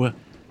Mo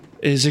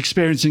is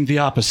experiencing the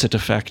opposite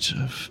effect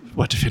of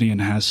what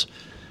Finian has.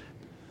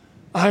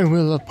 I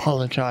will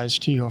apologize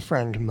to your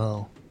friend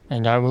Mo,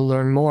 and I will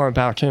learn more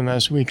about him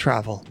as we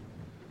travel.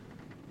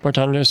 But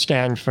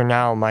understand for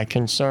now my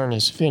concern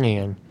is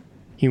Finian.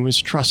 He was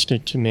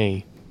trusted to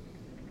me,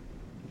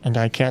 and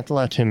I can't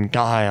let him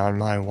die on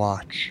my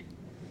watch.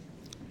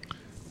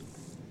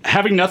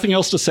 Having nothing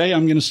else to say,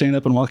 I'm going to stand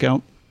up and walk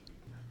out.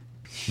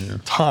 Yeah.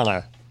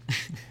 Tana,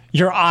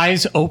 your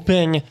eyes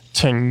open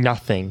to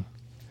nothing.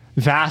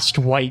 Vast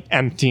white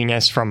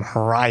emptiness from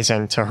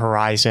horizon to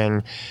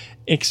horizon,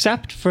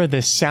 except for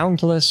the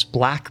soundless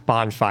black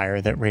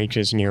bonfire that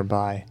rages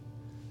nearby.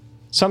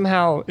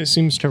 Somehow it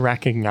seems to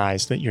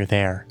recognize that you're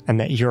there and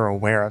that you're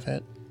aware of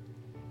it.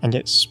 And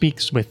it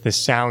speaks with the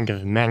sound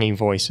of many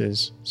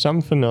voices,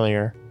 some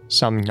familiar,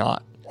 some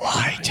not.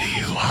 Why do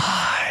you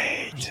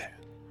hide?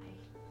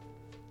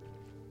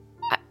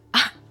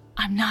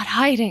 I'm not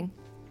hiding.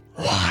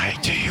 Why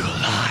do you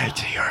lie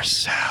to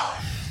yourself?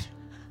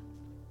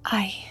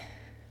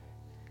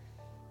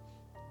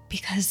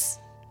 Because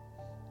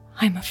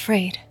I'm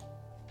afraid.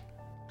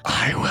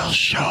 I will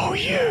show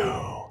you.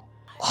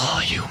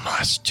 All you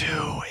must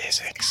do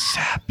is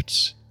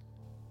accept.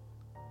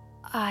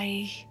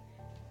 I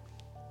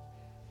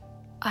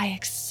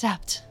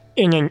accept.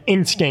 In an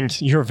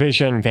instant, your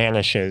vision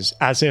vanishes,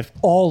 as if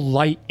all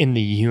light in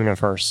the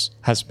universe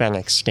has been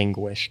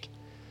extinguished.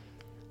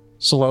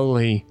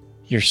 Slowly,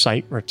 your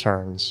sight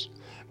returns.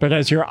 But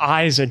as your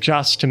eyes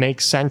adjust to make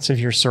sense of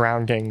your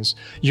surroundings,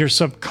 your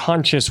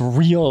subconscious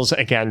reels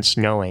against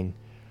knowing.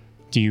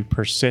 Do you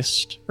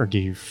persist or do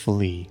you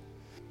flee?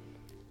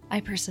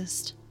 I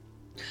persist.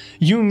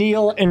 You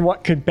kneel in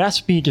what could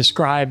best be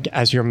described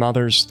as your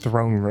mother's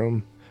throne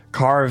room,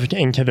 carved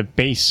into the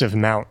base of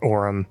Mount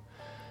Orem.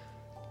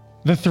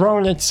 The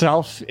throne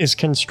itself is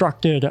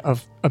constructed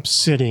of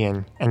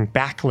obsidian and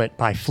backlit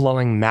by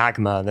flowing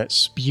magma that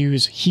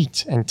spews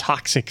heat and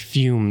toxic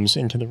fumes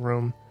into the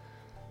room.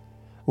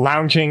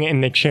 Lounging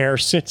in the chair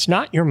sits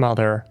not your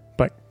mother,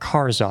 but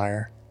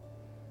Karzire.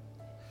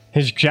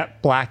 His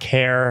jet black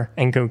hair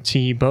and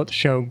goatee both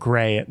show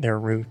gray at their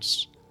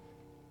roots.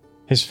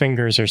 His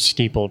fingers are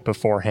steepled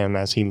before him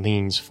as he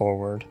leans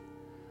forward.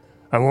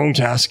 I won't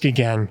ask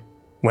again.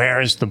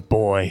 Where is the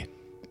boy?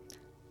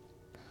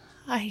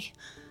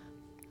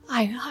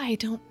 I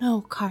don't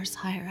know,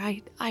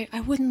 Karzire. I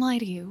wouldn't lie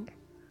to you.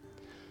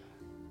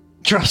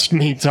 Trust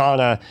me,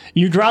 Tana.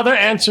 You'd rather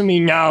answer me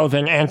now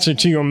than answer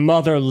to your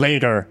mother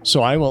later,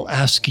 so I will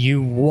ask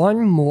you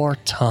one more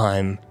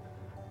time.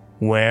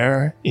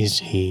 Where is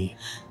he?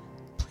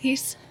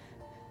 Please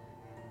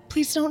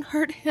don't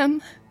hurt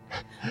him.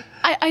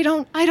 I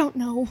don't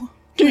know.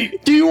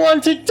 Do you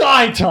want to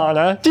die,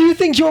 Tana? Do you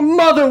think your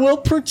mother will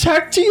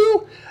protect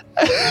you?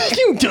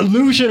 You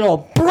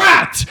delusional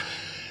brat!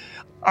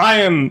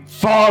 I am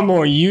far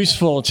more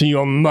useful to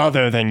your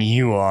mother than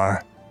you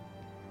are.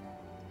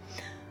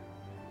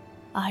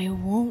 I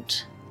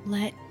won't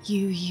let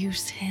you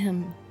use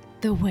him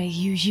the way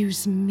you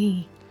use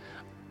me.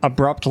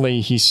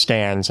 Abruptly, he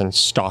stands and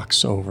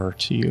stalks over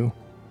to you.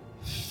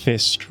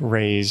 Fist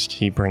raised,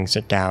 he brings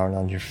it down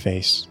on your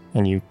face,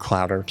 and you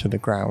clatter to the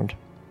ground.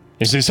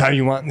 Is this how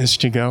you want this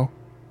to go?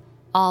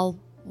 I'll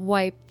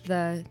wipe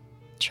the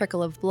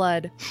trickle of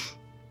blood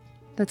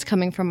that's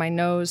coming from my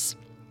nose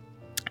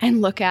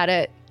and look at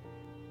it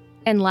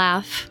and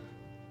laugh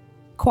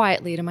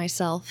quietly to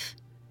myself.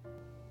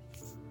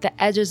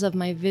 The edges of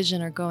my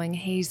vision are going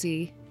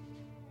hazy,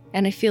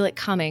 and I feel it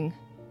coming,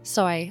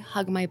 so I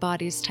hug my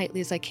body as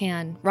tightly as I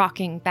can,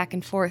 rocking back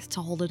and forth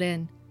to hold it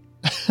in.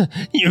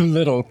 You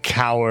little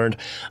coward.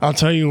 I'll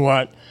tell you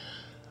what.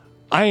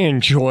 I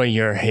enjoy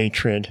your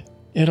hatred.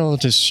 It'll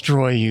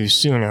destroy you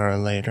sooner or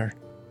later.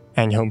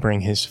 And he'll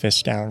bring his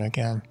fist down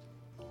again.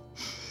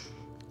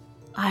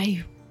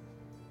 I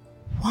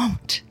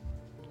won't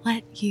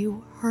let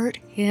you hurt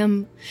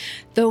him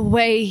the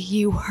way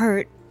you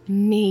hurt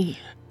me.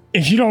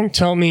 If you don't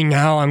tell me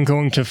now, I'm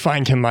going to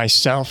find him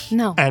myself.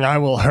 No. And I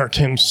will hurt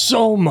him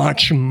so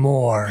much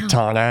more,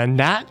 Tana. And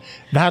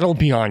that'll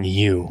be on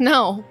you.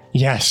 No.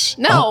 Yes.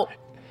 No.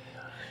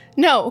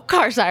 No,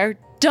 Karzire,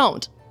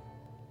 don't.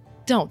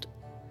 Don't.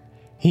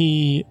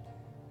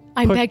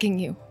 I'm begging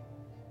you.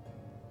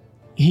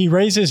 He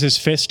raises his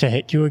fist to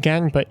hit you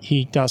again, but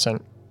he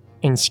doesn't.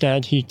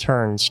 Instead, he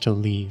turns to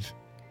leave.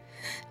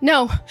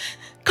 No.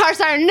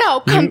 Karzire, no.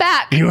 Come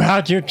back. You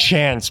had your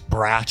chance,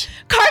 brat.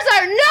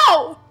 Karzire,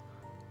 no.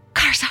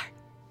 Karzire,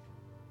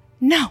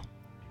 no.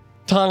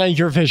 Tana,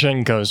 your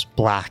vision goes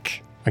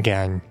black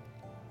again,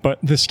 but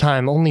this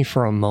time only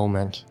for a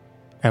moment.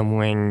 And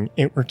when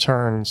it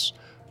returns,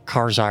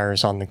 Karzire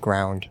is on the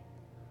ground,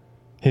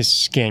 his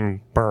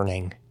skin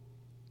burning.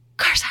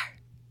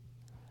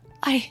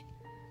 Karzire,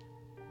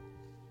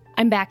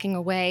 I'm backing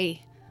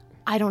away.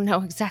 I don't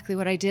know exactly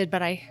what I did,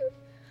 but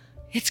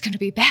it's gonna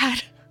be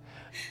bad.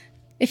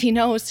 If he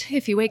knows,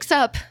 if he wakes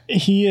up.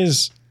 He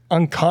is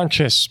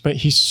unconscious, but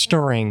he's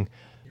stirring,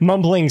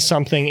 mumbling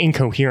something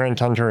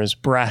incoherent under his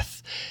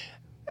breath.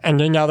 And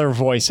another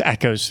voice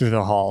echoes through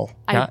the hall.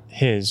 Not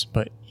his,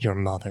 but your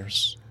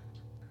mother's.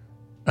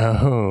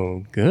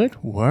 Oh,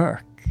 good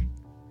work,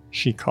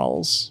 she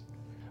calls.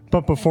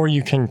 But before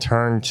you can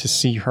turn to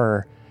see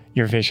her,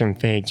 your vision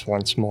fades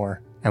once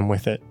more, and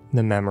with it,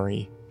 the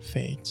memory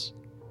fades.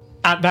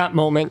 At that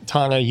moment,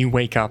 Tana, you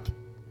wake up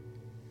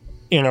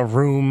in a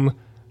room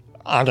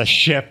on a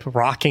ship,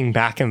 rocking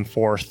back and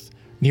forth.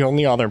 The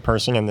only other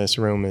person in this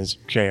room is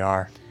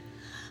JR.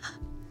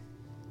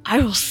 I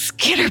will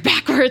skitter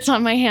backwards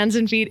on my hands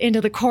and feet into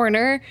the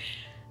corner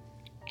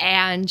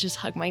and just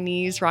hug my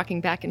knees,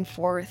 rocking back and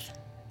forth.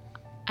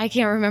 I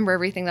can't remember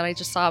everything that I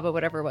just saw, but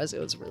whatever it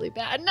was really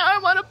bad. Now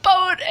I'm on a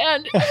boat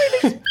and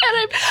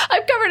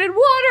I'm covered in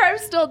water. I'm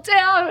still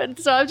down. And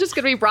so I'm just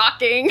going to be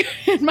rocking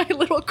in my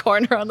little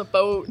corner on the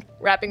boat,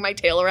 wrapping my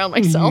tail around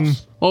myself.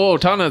 Oh,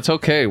 Tana, it's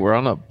okay. We're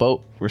on a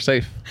boat. We're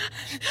safe.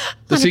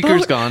 The On a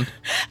Seeker's boat? gone.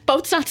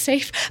 Boat's not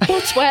safe.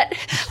 Boat's wet.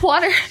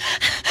 Water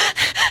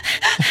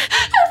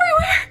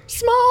everywhere.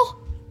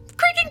 Small.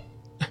 Creaking.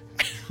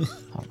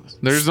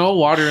 There's no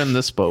water in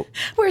this boat.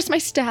 Where's my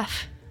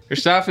staff? Your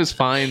staff is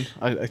fine.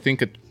 I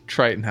think a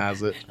Triton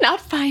has it.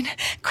 Not fine.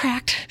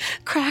 Cracked.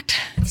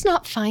 It's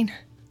not fine.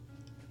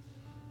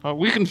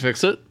 We can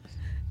fix it.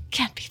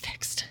 Can't be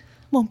fixed.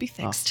 Won't be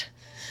fixed.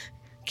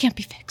 Can't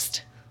be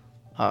fixed.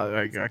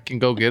 I can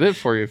go get it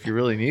for you if you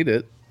really need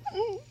it.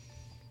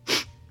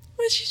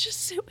 Would you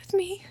just sit with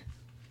me,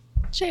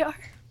 JR?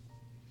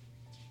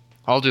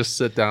 I'll just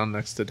sit down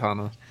next to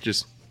Tana.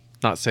 Just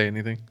not say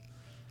anything.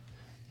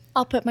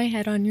 I'll put my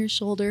head on your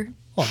shoulder.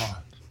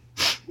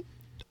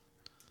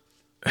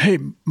 Hey,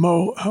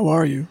 Mo, how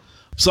are you?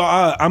 So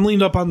I'm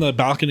leaned up on the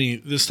balcony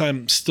this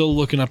time, still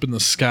looking up in the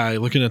sky,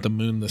 looking at the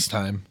moon this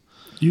time.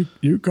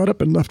 You got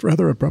up and left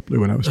rather abruptly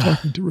when I was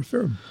talking to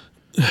Referum.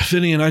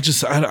 Finian,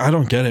 I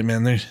don't get it,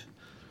 man.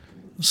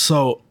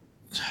 So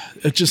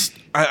it just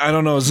I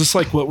don't know. Is this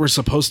like what we're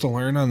supposed to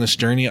learn on this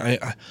journey?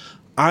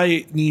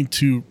 I need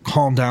to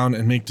calm down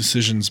and make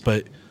decisions,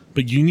 but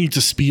you need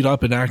to speed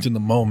up and act in the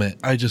moment.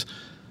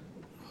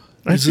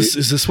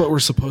 Is this what we're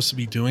supposed to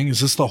be doing? Is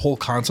this the whole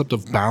concept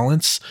of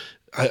balance?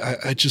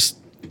 I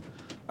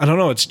don't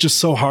know. It's just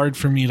so hard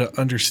for me to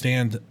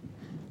understand.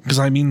 Because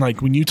I mean,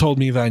 like, when you told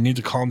me that I need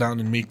to calm down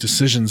and make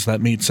decisions,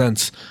 that made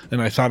sense. And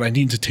I thought I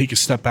need to take a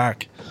step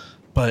back.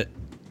 But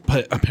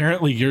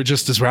apparently you're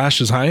just as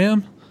rash as I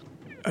am?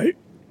 I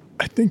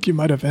think you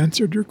might have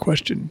answered your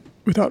question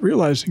without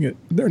realizing it.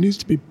 There needs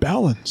to be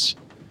balance.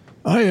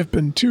 I have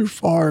been too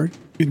far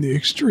in the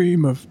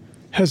extreme of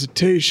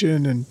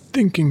hesitation and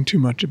thinking too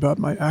much about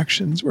my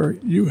actions, where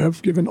you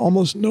have given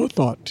almost no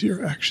thought to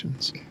your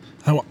actions.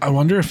 I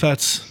wonder if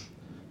that's...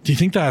 Do you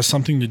think that has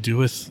something to do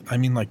with... I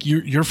mean, like,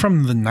 you're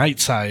from the night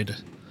side.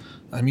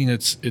 I mean,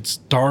 it's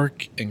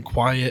dark and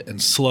quiet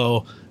and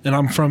slow. And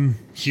I'm from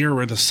here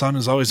where the sun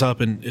is always up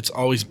and it's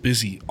always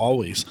busy,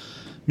 always.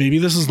 Maybe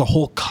this is the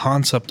whole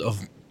concept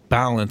of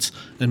balance.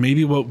 And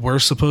maybe what we're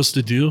supposed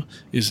to do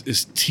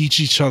is teach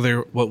each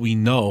other what we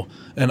know.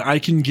 And I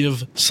can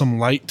give some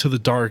light to the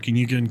dark and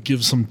you can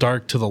give some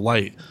dark to the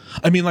light.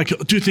 I mean, like,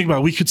 dude, think about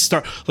it. We could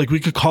start, like, we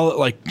could call it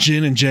like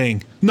yin and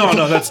yang. No,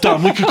 that's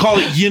dumb. We could call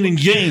it yin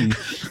and yang.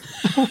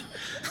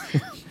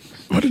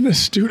 What an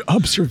astute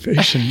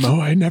observation,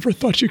 Mo. I never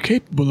thought you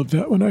capable of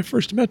that when I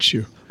first met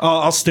you.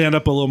 I'll stand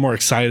up a little more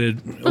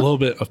excited, a little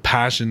bit of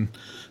passion.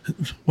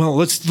 Well,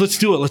 let's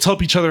do it. Let's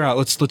help each other out.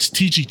 Let's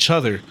teach each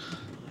other.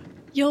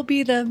 You'll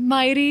be the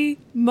mighty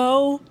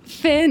Mo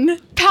Finn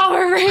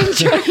Power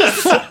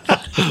Rangers.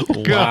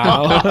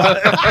 Wow. All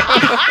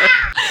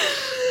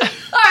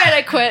right,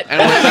 I quit.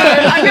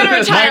 I'm gonna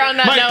retire on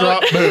that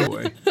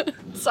note.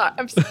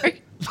 I'm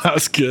sorry. That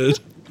was good.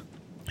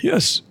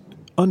 Yes,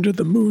 under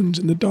the moons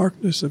in the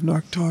darkness of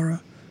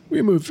Noctara,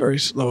 we move very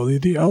slowly.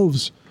 The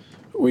elves,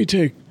 we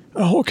take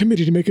a whole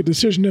committee to make a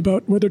decision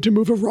about whether to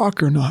move a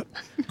rock or not.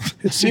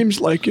 It seems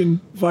like in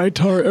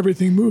Vitar,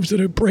 everything moves at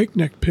a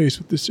breakneck pace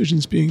with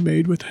decisions being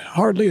made with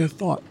hardly a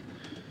thought.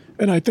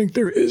 And I think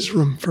there is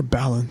room for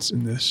balance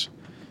in this,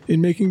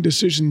 in making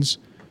decisions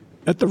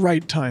at the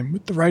right time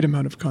with the right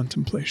amount of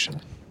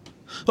contemplation.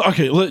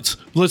 Okay, let's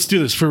do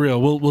this for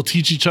real. We'll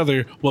teach each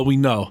other what we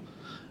know.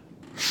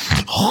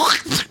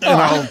 And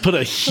I'll put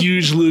a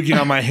huge loogie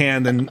on my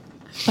hand and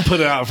put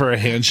it out for a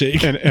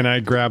handshake. And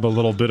I grab a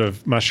little bit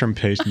of mushroom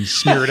paste and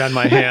smear it on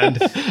my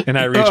hand, and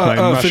I reach my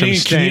mushroom Finian,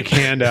 stank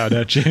hand out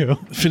at you.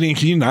 Finian,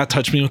 can you not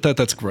touch me with that?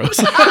 That's gross.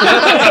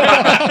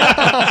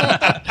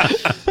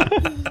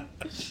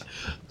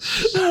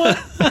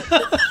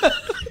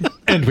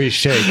 And we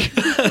shake.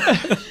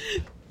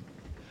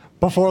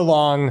 Before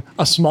long,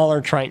 a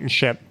smaller Triton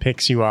ship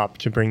picks you up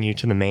to bring you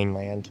to the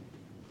mainland.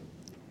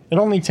 It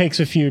only takes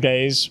a few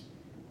days,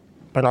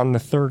 but on the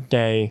third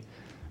day,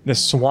 the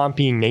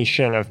swampy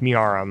nation of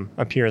Miarum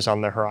appears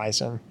on the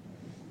horizon.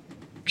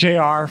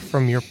 JR,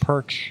 from your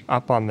perch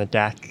up on the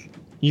deck,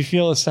 you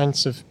feel a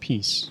sense of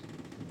peace.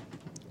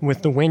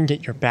 With the wind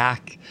at your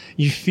back,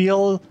 you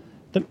feel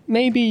that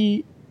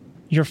maybe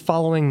you're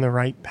following the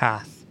right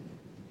path.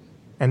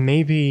 And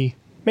maybe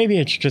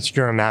it's just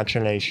your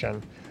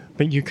imagination,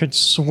 but you could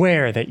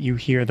swear that you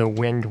hear the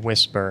wind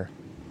whisper,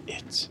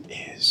 "It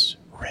is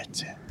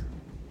written."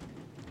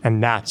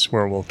 And that's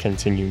where we'll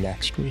continue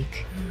next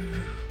week.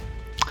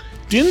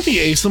 Didn't the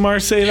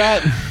ASMR say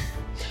that?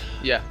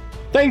 Yeah.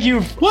 Thank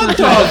you. What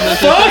the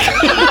fuck?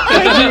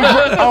 Thank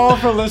you all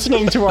for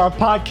listening to our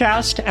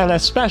podcast, and a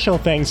special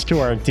thanks to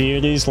our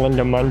deities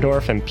Linda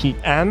Mundorf and Pete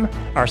M.,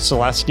 our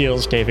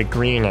celestials David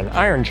Green and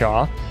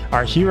Ironjaw,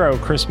 our hero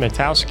Chris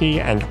Matowski,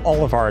 and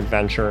all of our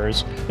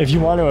adventurers. If you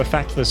want to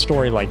affect the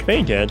story like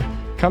they did,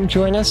 come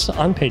join us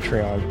on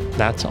Patreon.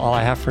 That's all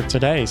I have for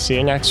today. See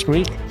you next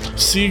week.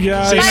 See you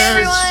guys. Bye,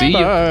 everyone. See you.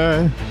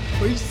 Bye.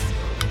 face.